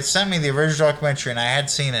 You had sent me the original documentary, and I had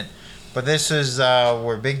seen it. But this is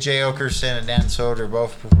where Big J Okerson and Dan Soder are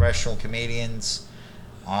both professional comedians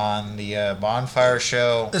on the Bonfire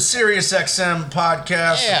show. The Sirius XM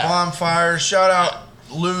podcast, Yeah. the Bonfire. Shout out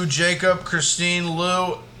Lou, Jacob, Christine,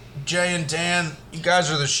 Lou, Jay, and Dan. You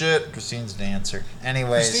guys are the shit. Christine's a dancer.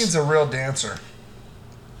 Anyways, Christine's a real dancer.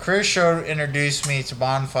 Chris introduced me to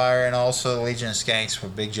Bonfire and also the Legion of Skanks, where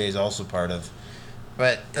Big J's also part of.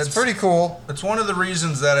 But it's pretty cool. It's one of the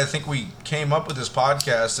reasons that I think we came up with this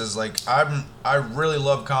podcast is like I really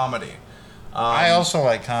love comedy. I also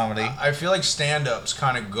like comedy. I feel like stand-up's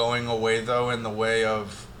kind of going away though in the way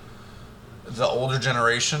of the older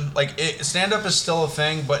generation. Like stand-up is still a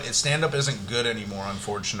thing, but stand-up isn't good anymore,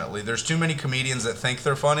 unfortunately. There's too many comedians that think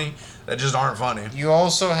they're funny that just aren't funny. You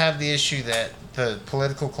also have the issue that the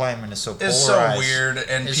political climate is so polarized. It's so weird,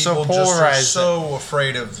 and It's people so just are polarized so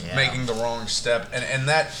afraid of Yeah. making the wrong step, and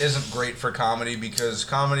that isn't great for comedy because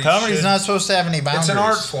comedy's not supposed to have any boundaries. It's an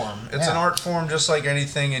art form. It's an Yeah. art form just like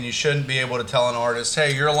anything, and you shouldn't be able to tell an artist,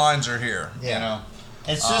 "Hey, your lines are here." Yeah. You know.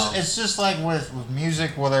 It's just like with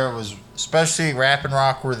music, whether it was especially rap and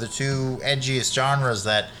rock were the two edgiest genres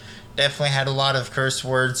that definitely had a lot of curse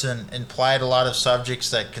words and implied a lot of subjects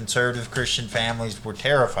that conservative Christian families were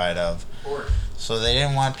terrified of. So they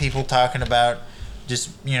didn't want people talking about just,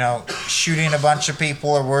 shooting a bunch of people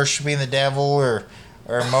or worshiping the devil or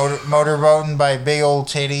motorboating by big old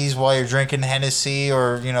titties while you're drinking Hennessy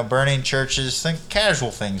or, burning churches, casual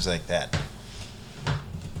things like that.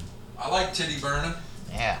 I like titty burning.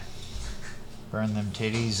 Yeah. Burn them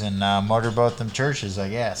titties and motorboat them churches, I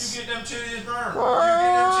guess. You get them titties burned. You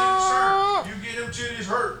get them titties hurt. You get them titties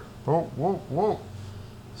hurt. Whoa, whoa, whoa.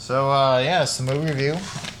 So, it's the movie review,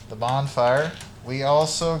 The Bonfire. We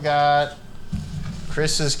also got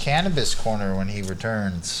Chris's Cannabis Corner when he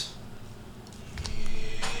returns.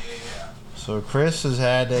 Yeah. So, Chris has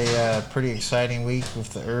had a pretty exciting week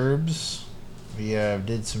with the herbs. We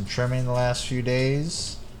did some trimming the last few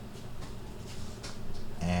days.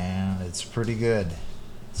 And it's pretty good.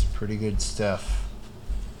 It's pretty good stuff.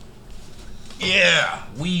 Yeah,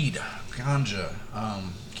 weed, ganja,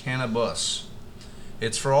 cannabis.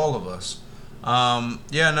 It's for all of us.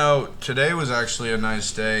 Today was actually a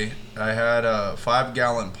nice day. I had a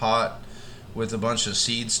 5-gallon pot with a bunch of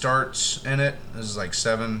seed starts in it. This is like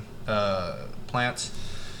 7 plants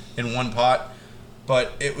in one pot.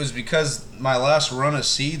 But it was because my last run of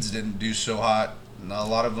seeds didn't do so hot. A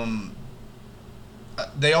lot of them,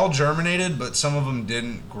 they all germinated, but some of them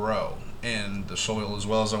didn't grow in the soil as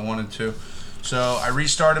well as I wanted to. So I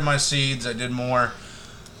restarted my seeds. I did more.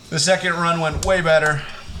 The second run went way better.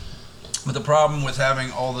 But the problem with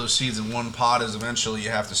having all those seeds in one pot is eventually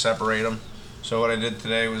you have to separate them. So what I did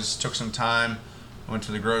today was took some time. I went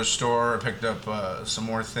to the grocery store. I picked up some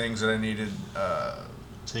more things that I needed.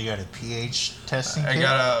 So you got a pH testing I kit?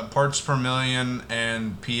 got a parts per million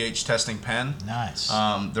and pH testing pen. Nice. They're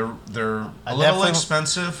I a little definitely-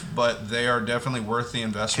 expensive, but they are definitely worth the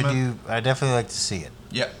investment. I definitely like to see it.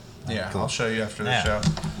 Yeah, Cool. I'll show you after the Yeah.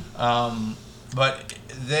 show. But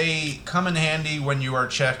they come in handy when you are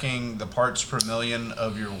checking the parts per million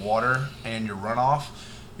of your water and your runoff,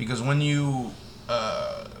 because when you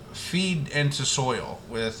feed into soil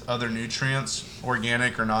with other nutrients,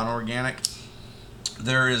 organic or non-organic,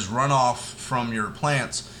 there is runoff from your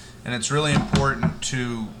plants, and it's really important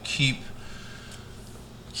to keep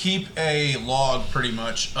a log pretty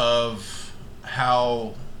much of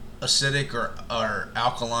how acidic or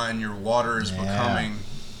alkaline your water is becoming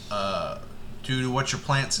due to what your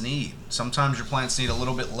plants need. Sometimes your plants need a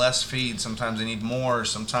little bit less feed, sometimes they need more,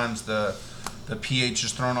 sometimes the pH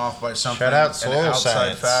is thrown off by something, Shout out an soil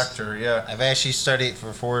outside science. factor. Yeah. I've actually studied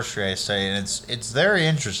for forestry. I studied, and it's very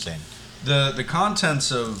interesting. The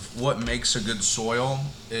contents of what makes a good soil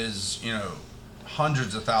is,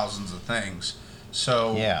 hundreds of thousands of things.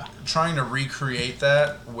 So trying to recreate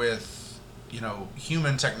that with,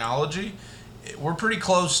 human technology, we're pretty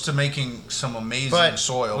close to making some amazing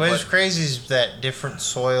soil. What's crazy is that different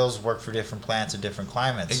soils work for different plants in different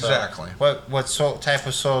climates. Exactly. So what type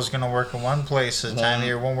of soil is going to work in one place at a time of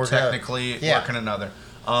year won't work technically work in another.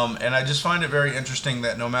 And I just find it very interesting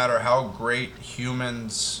that no matter how great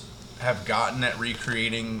humans have gotten at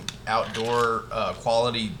recreating outdoor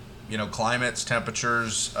quality, climates,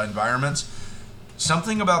 temperatures, environments,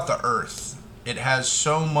 something about the earth, it has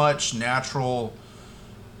so much natural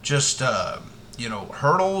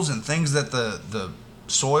hurdles and things that the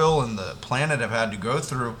soil and the planet have had to go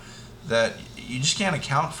through that you just can't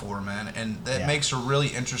account for, man. And that makes a really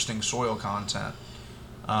interesting soil content.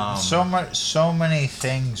 So many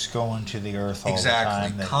things go into the earth all the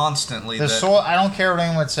time. Constantly. The soil, I don't care what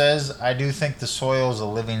anyone says, I do think the soil is a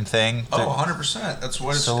living thing. 100%. That's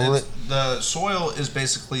what the soil is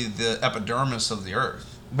basically the epidermis of the earth.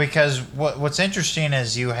 Because what's interesting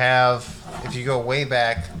is if you go way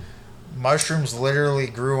back, mushrooms literally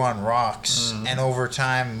grew on rocks, and over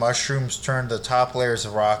time, mushrooms turned the top layers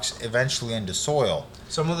of rocks eventually into soil.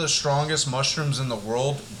 Some of the strongest mushrooms in the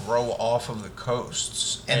world grow off of the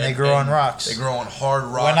coasts, and they grow on rocks. They grow on hard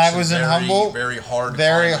rocks. When I was in Humboldt, very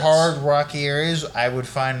hard rocky areas, I would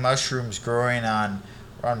find mushrooms growing on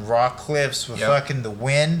rock cliffs with fucking the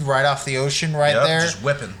wind right off the ocean there, just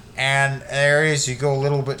whipping. And areas you go a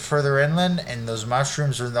little bit further inland, and those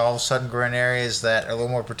mushrooms are all of a sudden growing areas that are a little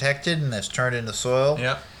more protected, and that's turned into soil.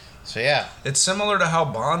 Yep. So yeah, it's similar to how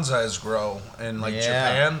bonsais grow in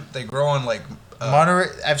Japan. They grow on Monterey.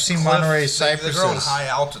 I've seen Monterey They grow in cypresses. high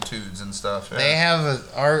altitudes and stuff. Yeah. They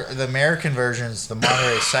have the American versions, the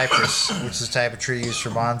Monterey cypress, which is the type of tree used for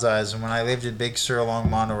bonsais. And when I lived in Big Sur along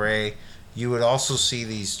Monterey, you would also see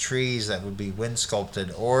these trees that would be wind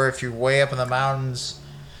sculpted. Or if you're way up in the mountains,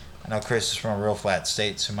 I know Chris is from a real flat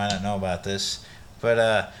state, so he might not know about this,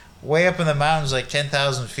 but way up in the mountains, like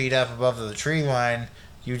 10,000 feet up above the tree line,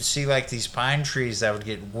 you'd see like these pine trees that would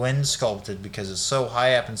get wind sculpted because it's so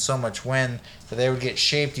high up and so much wind that they would get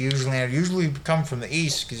shaped usually, and it usually come from the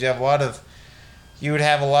east because you would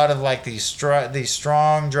have a lot of like these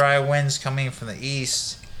strong dry winds coming from the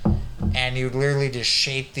east, and you would literally just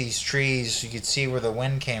shape these trees so you could see where the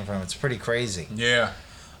wind came from. It's pretty crazy. Yeah.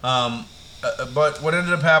 But what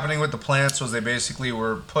ended up happening with the plants was they basically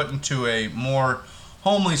were put into a more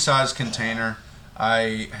homely sized container.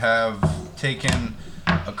 I have taken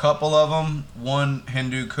a couple of them, one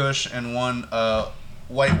Hindu Kush and one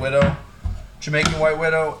White Widow, Jamaican White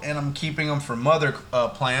Widow, and I'm keeping them for mother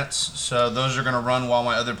plants. So those are going to run while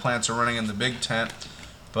my other plants are running in the big tent.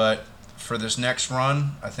 But for this next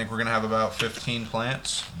run, I think we're going to have about 15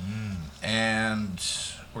 plants. And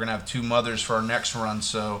we're going to have 2 mothers for our next run.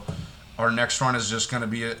 So our next run is just going to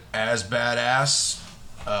be as badass.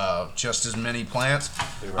 Just as many plants.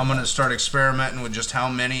 I'm going to start experimenting with just how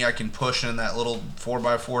many I can push in that little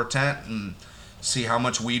 4x4 tent and see how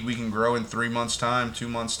much weed we can grow in 3 months' time, 2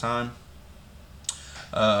 months' time.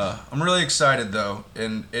 I'm really excited though,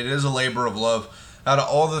 and it is a labor of love. Out of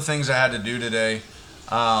all the things I had to do today,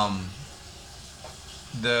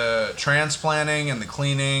 the transplanting and the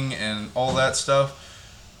cleaning and all that stuff,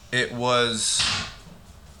 it was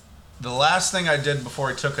the last thing I did before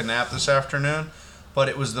I took a nap this afternoon. But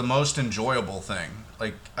it was the most enjoyable thing.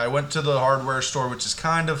 Like, I went to the hardware store, which is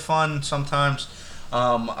kind of fun sometimes.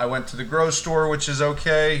 I went to the grocery store, which is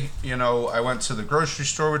okay. You know, I went to the grocery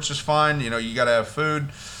store, which is fine. You know, you got to have food.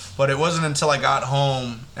 But it wasn't until I got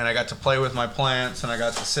home and I got to play with my plants and I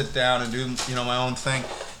got to sit down and do, you know, my own thing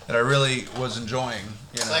that I really was enjoying.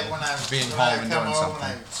 You It's know, like when I being when home I and come doing home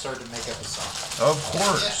something. and I start to make up a song. Of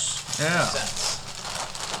course. Yeah. Makes sense.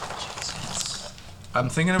 I'm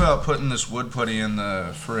thinking about putting this wood putty in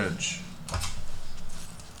the fridge.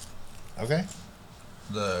 Okay.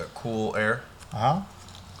 The cool air. Uh-huh.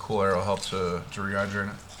 Cool air will help to rehydrate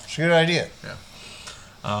it. It's a good idea.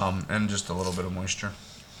 And just a little bit of moisture.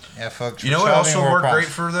 Yeah, folks. You know what also worked great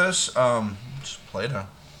for this? Just Play-Doh.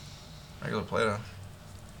 Regular Play-Doh.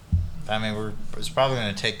 I mean, it's probably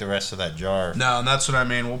going to take the rest of that jar. No, and that's what I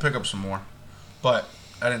mean. We'll pick up some more. But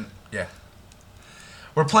I didn't. Yeah.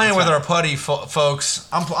 We're playing with our putty, folks.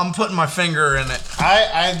 I'm putting my finger in it.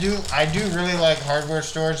 I do really like hardware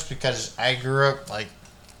stores because I grew up like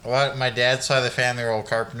a lot. My dad's side of the family are all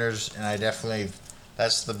carpenters, and I definitely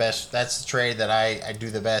that's the trade that I do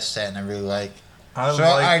the best at, and I really like.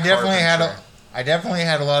 I definitely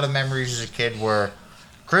had a lot of memories as a kid where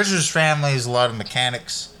Chris's family is a lot of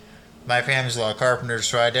mechanics. My family's a lot of carpenters,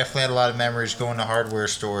 so I definitely had a lot of memories going to hardware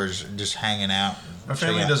stores and just hanging out. My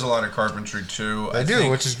family does a lot of carpentry too. They do,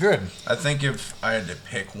 which is good. I think if I had to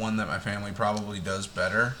pick one that my family probably does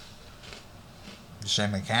better, You say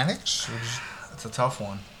mechanics? it's a tough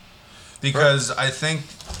one. Because I think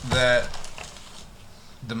that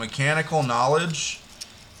the mechanical knowledge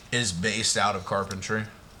is based out of carpentry.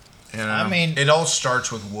 You know? I mean, it all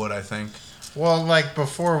starts with wood, I think. Well, like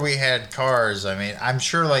before we had cars, I mean, I'm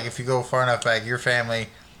sure like if you go far enough back, your family,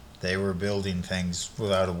 they were building things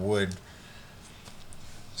without a wood.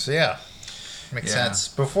 So yeah, makes sense.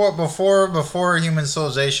 Before human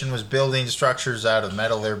civilization was building structures out of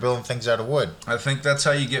metal, they were building things out of wood. I think that's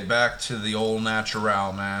how you get back to the old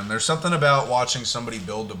natural, man. There's something about watching somebody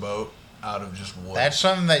build a boat out of just wood. That's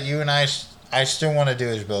something that you and I still want to do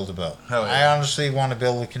is build a boat. Hell yeah. I honestly want to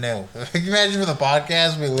build a canoe. Can you imagine for the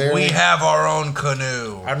podcast, we have our own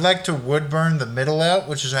canoe. I'd like to wood burn the middle out,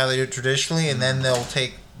 which is how they do it traditionally, and then they'll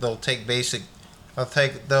take a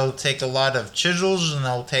lot of chisels, and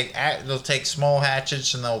they'll take small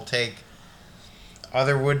hatchets, and they'll take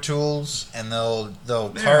other wood tools, and they'll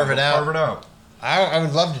carve it out. Carve it out. I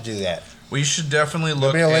would love to do that. We should definitely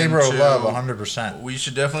look It'll be a labor into, of love, 100%. We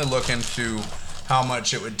should definitely look into how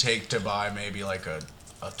much it would take to buy maybe like a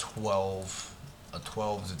 12 to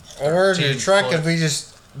Or the truck foot if we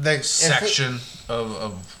just section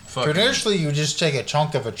of fucking. Traditionally, you just take a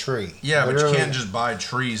chunk of a tree. Yeah, but you Literally. can't just buy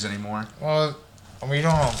trees anymore. Well, we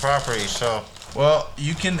don't own property, so. Well,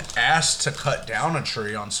 you can ask to cut down a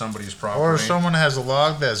tree on somebody's property. Or if someone has a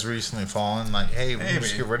log that's recently fallen, like, hey, we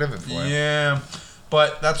just get rid of it for you. Yeah,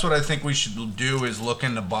 but that's what I think we should do is look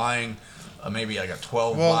into buying maybe like a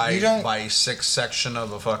 12 by 6 section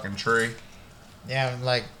of a fucking tree. Yeah,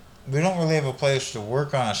 like we don't really have a place to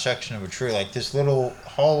work on a section of a tree. Like this little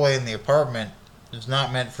hallway in the apartment is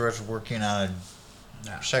not meant for us working on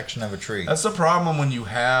a section of a tree. That's the problem when you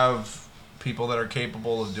have people that are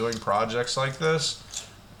capable of doing projects like this.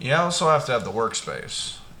 You also have to have the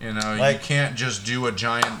workspace. You know, you can't just do a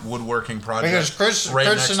giant woodworking project. Because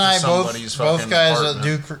Chris and I both guys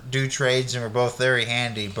that do trades, and we're both very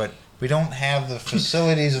handy, but we don't have the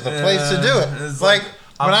facilities or the place to do it. It's like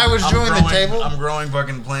when I was doing the table, I'm growing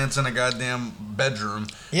fucking plants in a goddamn bedroom.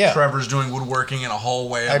 Yeah. Trevor's doing woodworking in a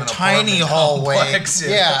hallway. A tiny hallway.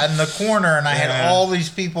 Yeah, in the corner, and I had all these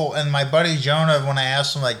people, and my buddy Jonah, when I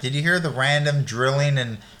asked him, like, did you hear the random drilling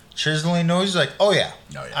and chiseling noise? He's like, oh yeah,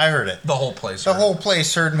 I heard it. The whole place. The whole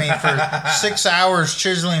place heard me for 6 hours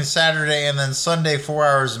chiseling Saturday, and then Sunday 4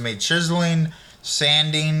 hours of me chiseling,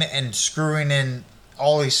 sanding, and screwing in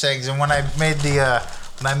all these things. And when I made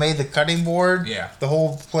the cutting board, the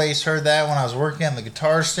whole place heard that. When I was working on the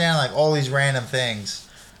guitar stand, like all these random things.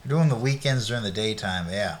 Doing the weekends during the daytime,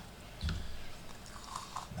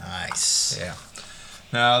 Nice. Yeah.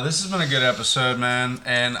 Now, this has been a good episode, man.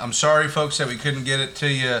 And I'm sorry, folks, that we couldn't get it to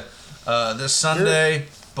you this Sunday.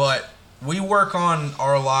 But we work on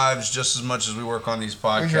our lives just as much as we work on these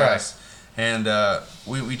podcasts. And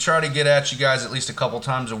we try to get at you guys at least a couple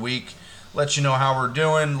times a week. Let you know how we're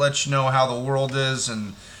doing. Let you know how the world is.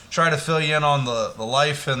 And try to fill you in on the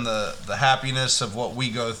life and the happiness of what we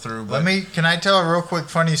go through. But can I tell a real quick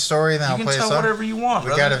funny story? Then I'll play tell whatever you want.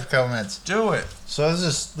 We got a couple minutes. Do it. So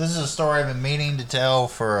this is a story I've been meaning to tell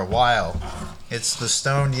for a while. It's the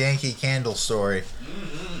stoned Yankee Candle story.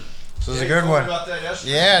 So it's a good one. About that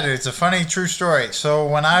yesterday. Yeah, dude, it's a funny true story. So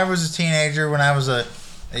when I was a teenager, when I was a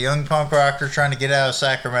young punk rocker trying to get out of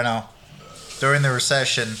Sacramento during the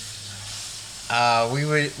recession,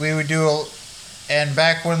 we would do. And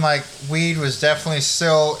back when, like, weed was definitely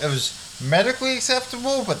still, it was medically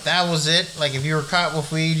acceptable, but that was it. Like, if you were caught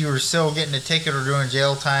with weed, you were still getting a ticket or doing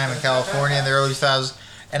jail time in California in the early 2000s.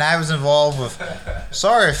 And I was involved with,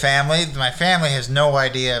 sorry, family, my family has no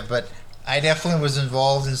idea, but I definitely was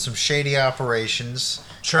involved in some shady operations.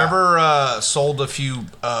 Trevor sold a few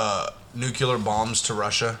nuclear bombs to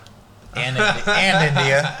Russia. And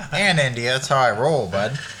India. That's how I roll,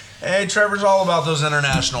 bud. Hey, Trevor's all about those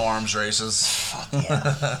international arms races. Fuck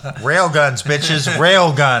yeah. Rail guns, bitches.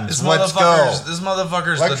 Rail guns. Let's go. This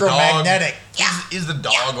motherfucker's electromagnetic. The dog. He's the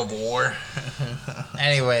dog of war.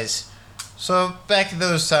 Anyways, so back to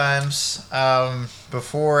those times,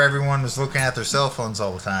 before everyone was looking at their cell phones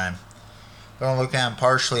all the time. Don't look at them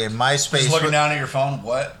partially. And MySpace. Just looking down at your phone.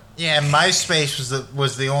 What? Yeah, MySpace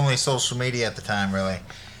was the only social media at the time, really.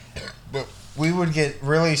 But we would get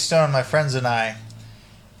really stoned, my friends and I.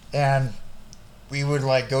 And we would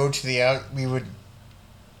go to we would,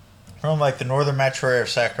 from the northern metro area of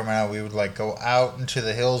Sacramento, we would go out into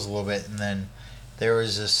the hills a little bit, and then there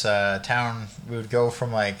was this town, we would go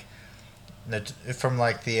from the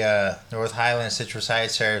North Highlands, Citrus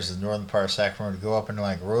Heights areas, the northern part of Sacramento, to go up into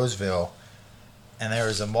Roseville, and there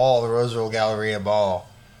was a mall, the Roseville Galleria Mall.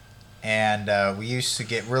 And we used to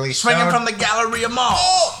get really stoned. Swinging from the Galleria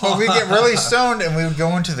Mall. But we'd get really stoned, and we would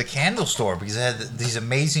go into the candle store because it had these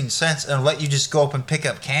amazing scents, and let you just go up and pick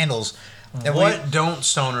up candles. And what don't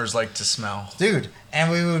stoners like to smell? Dude, and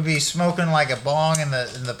we would be smoking a bong in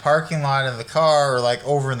the parking lot of the car, or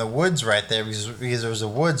over in the woods right there, because there was a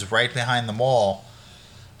woods right behind the mall.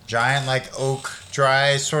 Giant oak,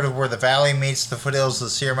 dry, sort of where the valley meets the foothills of the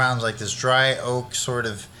Sierra Mountains, this dry oak sort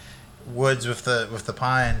of woods with the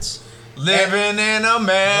pines. Living in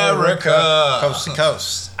America. Coast to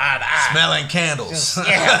coast. Eye to eye. Smelling candles.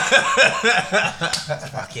 Yeah.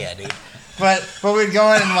 Fuck yeah, dude. But we'd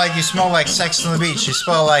go in and you smell like Sex on the Beach. You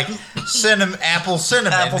smell like apple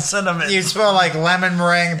cinnamon. Apple cinnamon. You smell like lemon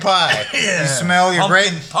meringue pie. Yeah. You smell your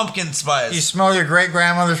pumpkin spice. You smell your great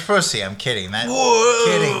grandmother's pussy. I'm kidding.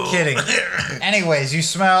 Whoa. Kidding. Anyways, you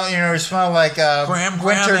smell like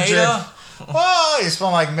winter gin. Oh, you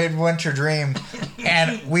smell like midwinter dream.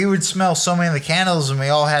 And we would smell so many of the candles, and we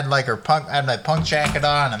all had our punk jacket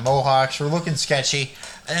on and mohawks. We're looking sketchy.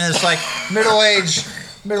 And it's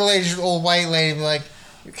middle-aged old white lady be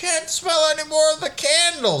you can't smell any more of the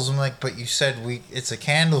candles. I'm but you said it's a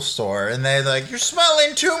candle store. And they're you're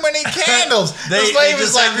smelling too many candles. This lady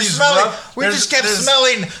was you're smelling. We just kept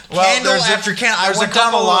smelling candle after candle. I went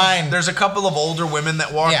down the line. There's a couple of older women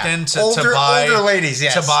that walked in to buy older ladies,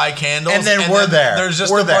 yes. to buy candles. And then we're there. There's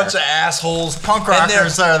just a bunch of assholes. Punk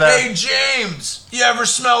rockers are there. Hey, James, you ever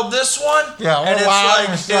smelled this one? Yeah. And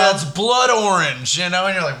it's blood orange, and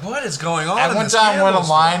you're what is going on? I one time went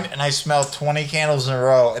online and I smelled 20 candles in a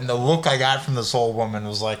row, and the look I got from this old woman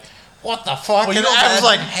was what the fuck? Well, you And know, I was imagine-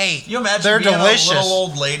 like, hey, You imagine they're being delicious. a little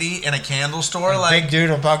old lady in a candle store, like Big dude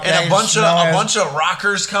with buck and a days, bunch of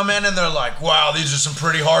rockers come in and they're like, "Wow, these are some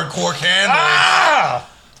pretty hardcore candles." Ah!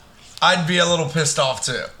 I'd be a little pissed off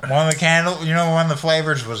too. One of the candles, one of the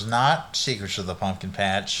flavors was not Secrets of the Pumpkin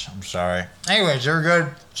Patch. I'm sorry. Anyways, they were good.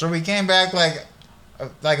 So we came back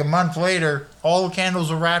like a month later. All the candles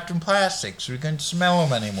were wrapped in plastic, so we couldn't smell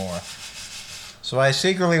them anymore. So I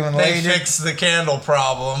secretly, when They Lady fixed the candle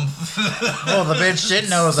problem. well, the bitch didn't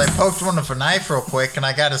know is I poked one with a knife real quick, and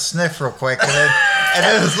I got a sniff real quick, and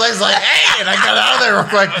then this lady's like, "Hey!" and I got out of there real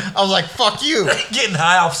quick. I was like, "Fuck you!" Getting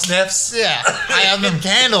high off sniffs. Yeah, I have them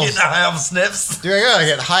candles. Getting high off sniffs. Dude, I gotta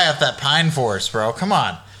get high off that pine forest, bro. Come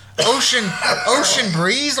on, ocean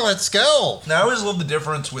breeze. Let's go. Now I always love the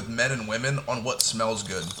difference with men and women on what smells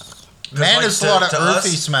good. 'Cause, Man, it's a lot of to earthy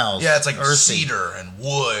us, smells. Yeah, it's like Earthy. cedar and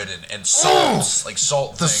wood and salts, like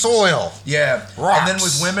salt. The things. soil. Yeah, Rocks. and then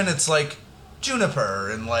with women, it's like juniper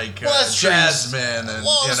and like Well, that's trees. jasmine and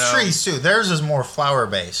Well, you it's know. trees too. Theirs is more flower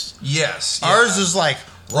based. Yes, yeah. Ours is like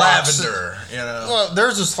rocks. lavender. You know. Well,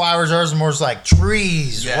 theirs is flowers. Ours is more like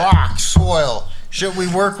trees, Yeah. rocks, soil. Shit we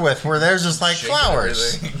work with. Where theirs is like Shaking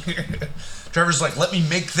flowers. everything. Trevor's like, let me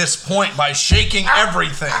make this point by shaking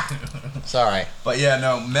everything. Sorry. But yeah,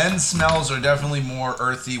 no, men's smells are definitely more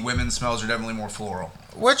earthy. Women's smells are definitely more floral.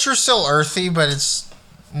 Which are still earthy, but it's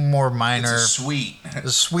more minor. It's sweet.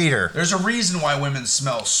 It's sweeter. There's a reason why women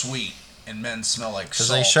smell sweet and men smell like Because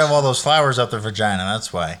salt. they shove all those flowers up their vagina.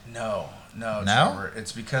 That's why. No, No? Trevor.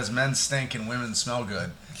 It's because men stink and women smell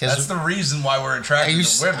good. 'Cause- That's the reason why we're Are attracted you,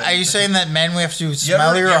 to women. are you saying that men we have to do You ever-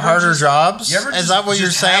 smellier you or ever harder just- jobs? You ever Is just- that what you're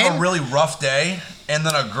just saying? have a really rough day and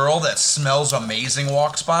then a girl that smells amazing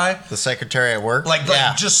walks by? The secretary at work? Like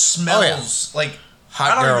yeah. just smells Oh, yeah. like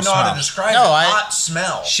Hot I don't girl even know how smell. to describe No, it. Hot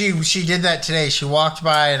smell. She did that today. She walked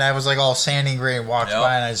by and I was like all sandy green. Walked Yep.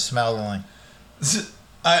 by and I smelled it like,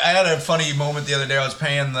 I had a funny moment the other day. I was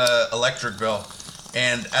paying the electric bill,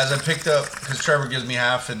 and as I picked up, because Trevor gives me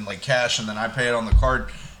half in like cash, and then I pay it on the card.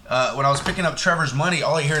 When I was picking up Trevor's money,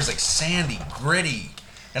 all I hear is like sandy, gritty,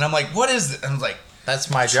 and I'm like, "What is this?" And I was like, that's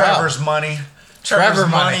my job. "Trevor's money." Trevor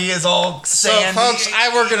Trevor's money. money is all sandy. So, folks,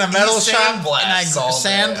 I work in a metal He shop, and I sandblasts all day.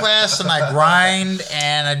 sandblast, and I grind,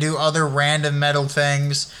 and I do other random metal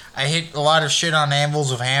things. I hit a lot of shit on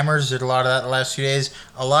anvils with hammers. Did a lot of that the last few days.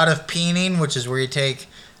 A lot of peening, which is where you take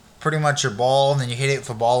pretty much your ball, and then you hit it with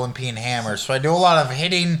a ball and peen hammer. So I do a lot of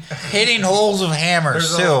hitting holes with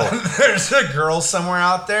hammers too. There's a girl somewhere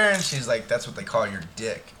out there, and she's like, "That's what they call your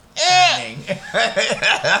dick." Eh.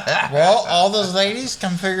 Well, all those ladies,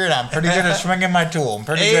 come figure it out. I'm pretty good at swinging my tool. I'm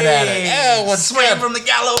pretty good at it. Yeah, what's swing good? from the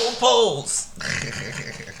gallows poles?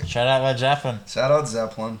 Shout out Led Zeppelin. Shout out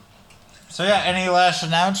Zeppelin. So yeah, any last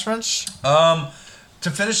announcements? To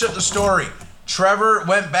finish up the story, Trevor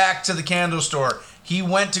went back to the candle store. He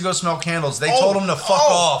went to go smell candles. They told him to fuck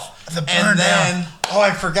off. The burn and then down. Oh,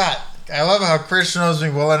 I forgot. I love how Chris knows me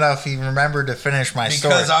well enough. He remembered to finish my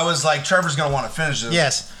story. because I was like, Trevor's gonna want to finish this.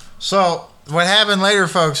 Yes. So what happened later,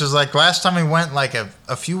 folks, is like last time we went, like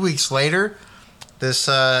a few weeks later, this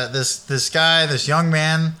guy, this young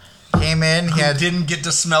man, came in. He had Didn't get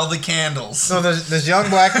to smell the candles. so this young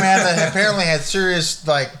black man that apparently had serious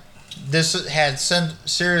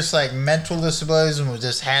serious like mental disabilities and was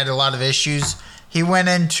just had a lot of issues. He went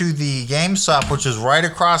into the GameStop, which is right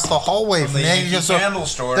across the hallway From the Yankee Candle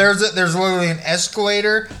store. There's literally an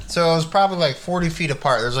escalator, so it was probably like 40 feet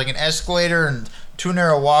apart. There's like an escalator and two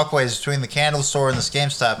narrow walkways between the candle store and this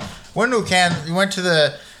GameStop. You went to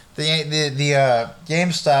the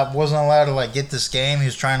GameStop, wasn't allowed to like get this game. He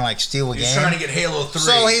was trying to like steal a He's game. trying to get Halo 3.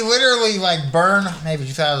 So he literally like burned maybe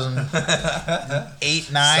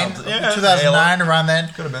 2008, 9, Something. Yeah, 2009 around then.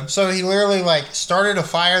 Could have been. So he literally like started a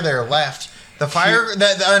fire there, left. The fire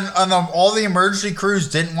all the emergency crews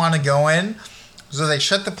didn't want to go in, so they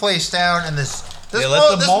shut the place down. And this They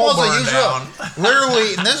let the mall mall's a burn huge down.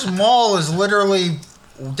 literally, and this mall is literally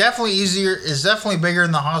definitely bigger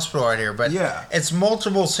than the hospital right here. But Yeah. it's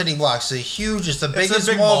multiple city blocks. It's huge. It's the a biggest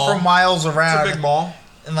big mall mall. for miles around. It's a big mall.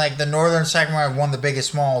 In like the northern Sacramento, one of the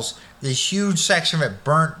biggest malls, this huge section of it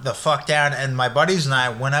burnt the fuck down. And my buddies and I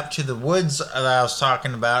went up to the woods that I was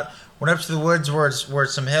talking about. Went up to the woods where it's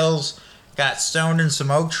some hills, got stoned in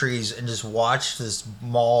some oak trees, and just watched this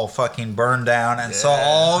mall fucking burn down. And saw Yeah.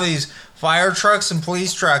 all these fire trucks and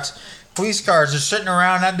police cars just sitting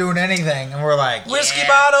around not doing anything. And we're like, Whiskey yeah.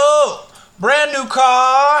 bottle, brand new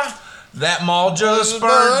car. That mall just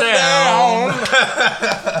burned down.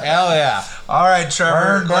 Hell yeah. All right,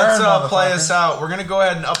 Trevor. Burn, let's play motherfucker. us out. We're gonna go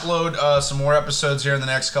ahead and upload some more episodes here in the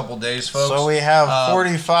next couple days, folks. So we have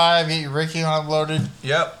 45. Get your Ricky uploaded.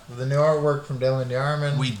 Yep. The new artwork from Dylan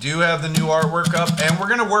DeArmond. We do have the new artwork up, and we're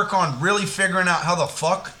gonna work on really figuring out how the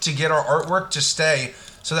fuck to get our artwork to stay,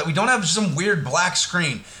 so that we don't have some weird black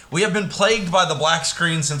screen. We have been plagued by the black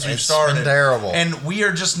screen since we've It's started. been terrible. And we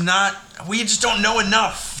are just not. We just don't know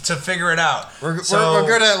enough to figure it out. We're So-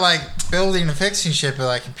 good at like building and fixing shit, but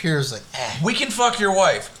like computers, like We can fuck your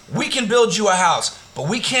wife. We can build you a house, but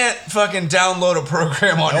we can't fucking download a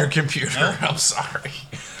program on your computer. I'm sorry.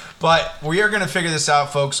 But we are going to figure this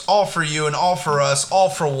out, folks. All for you and all for us, all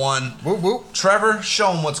for one. whoop whoop. Trevor,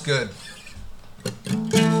 show them what's good.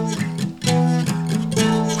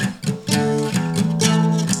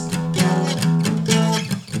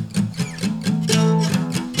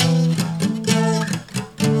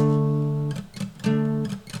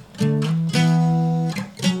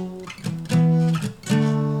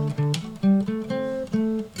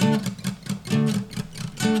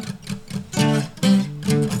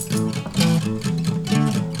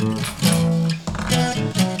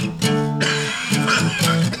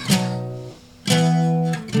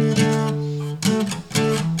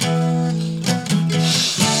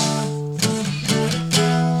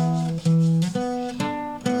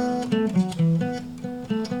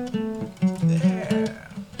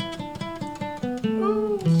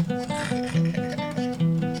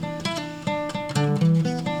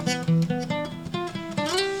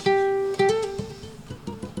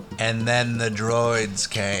 And then the droids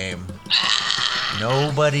came.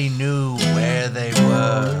 Nobody knew where they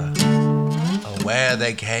were or where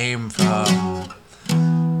they came from,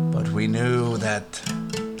 but we knew that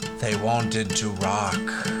they wanted to rock.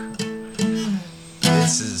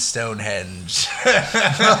 This is Stonehenge.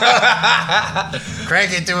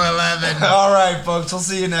 Crank it to 11. All right, folks, we'll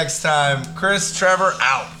see you next time. Chris, Trevor,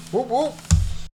 out. Whoop whoop.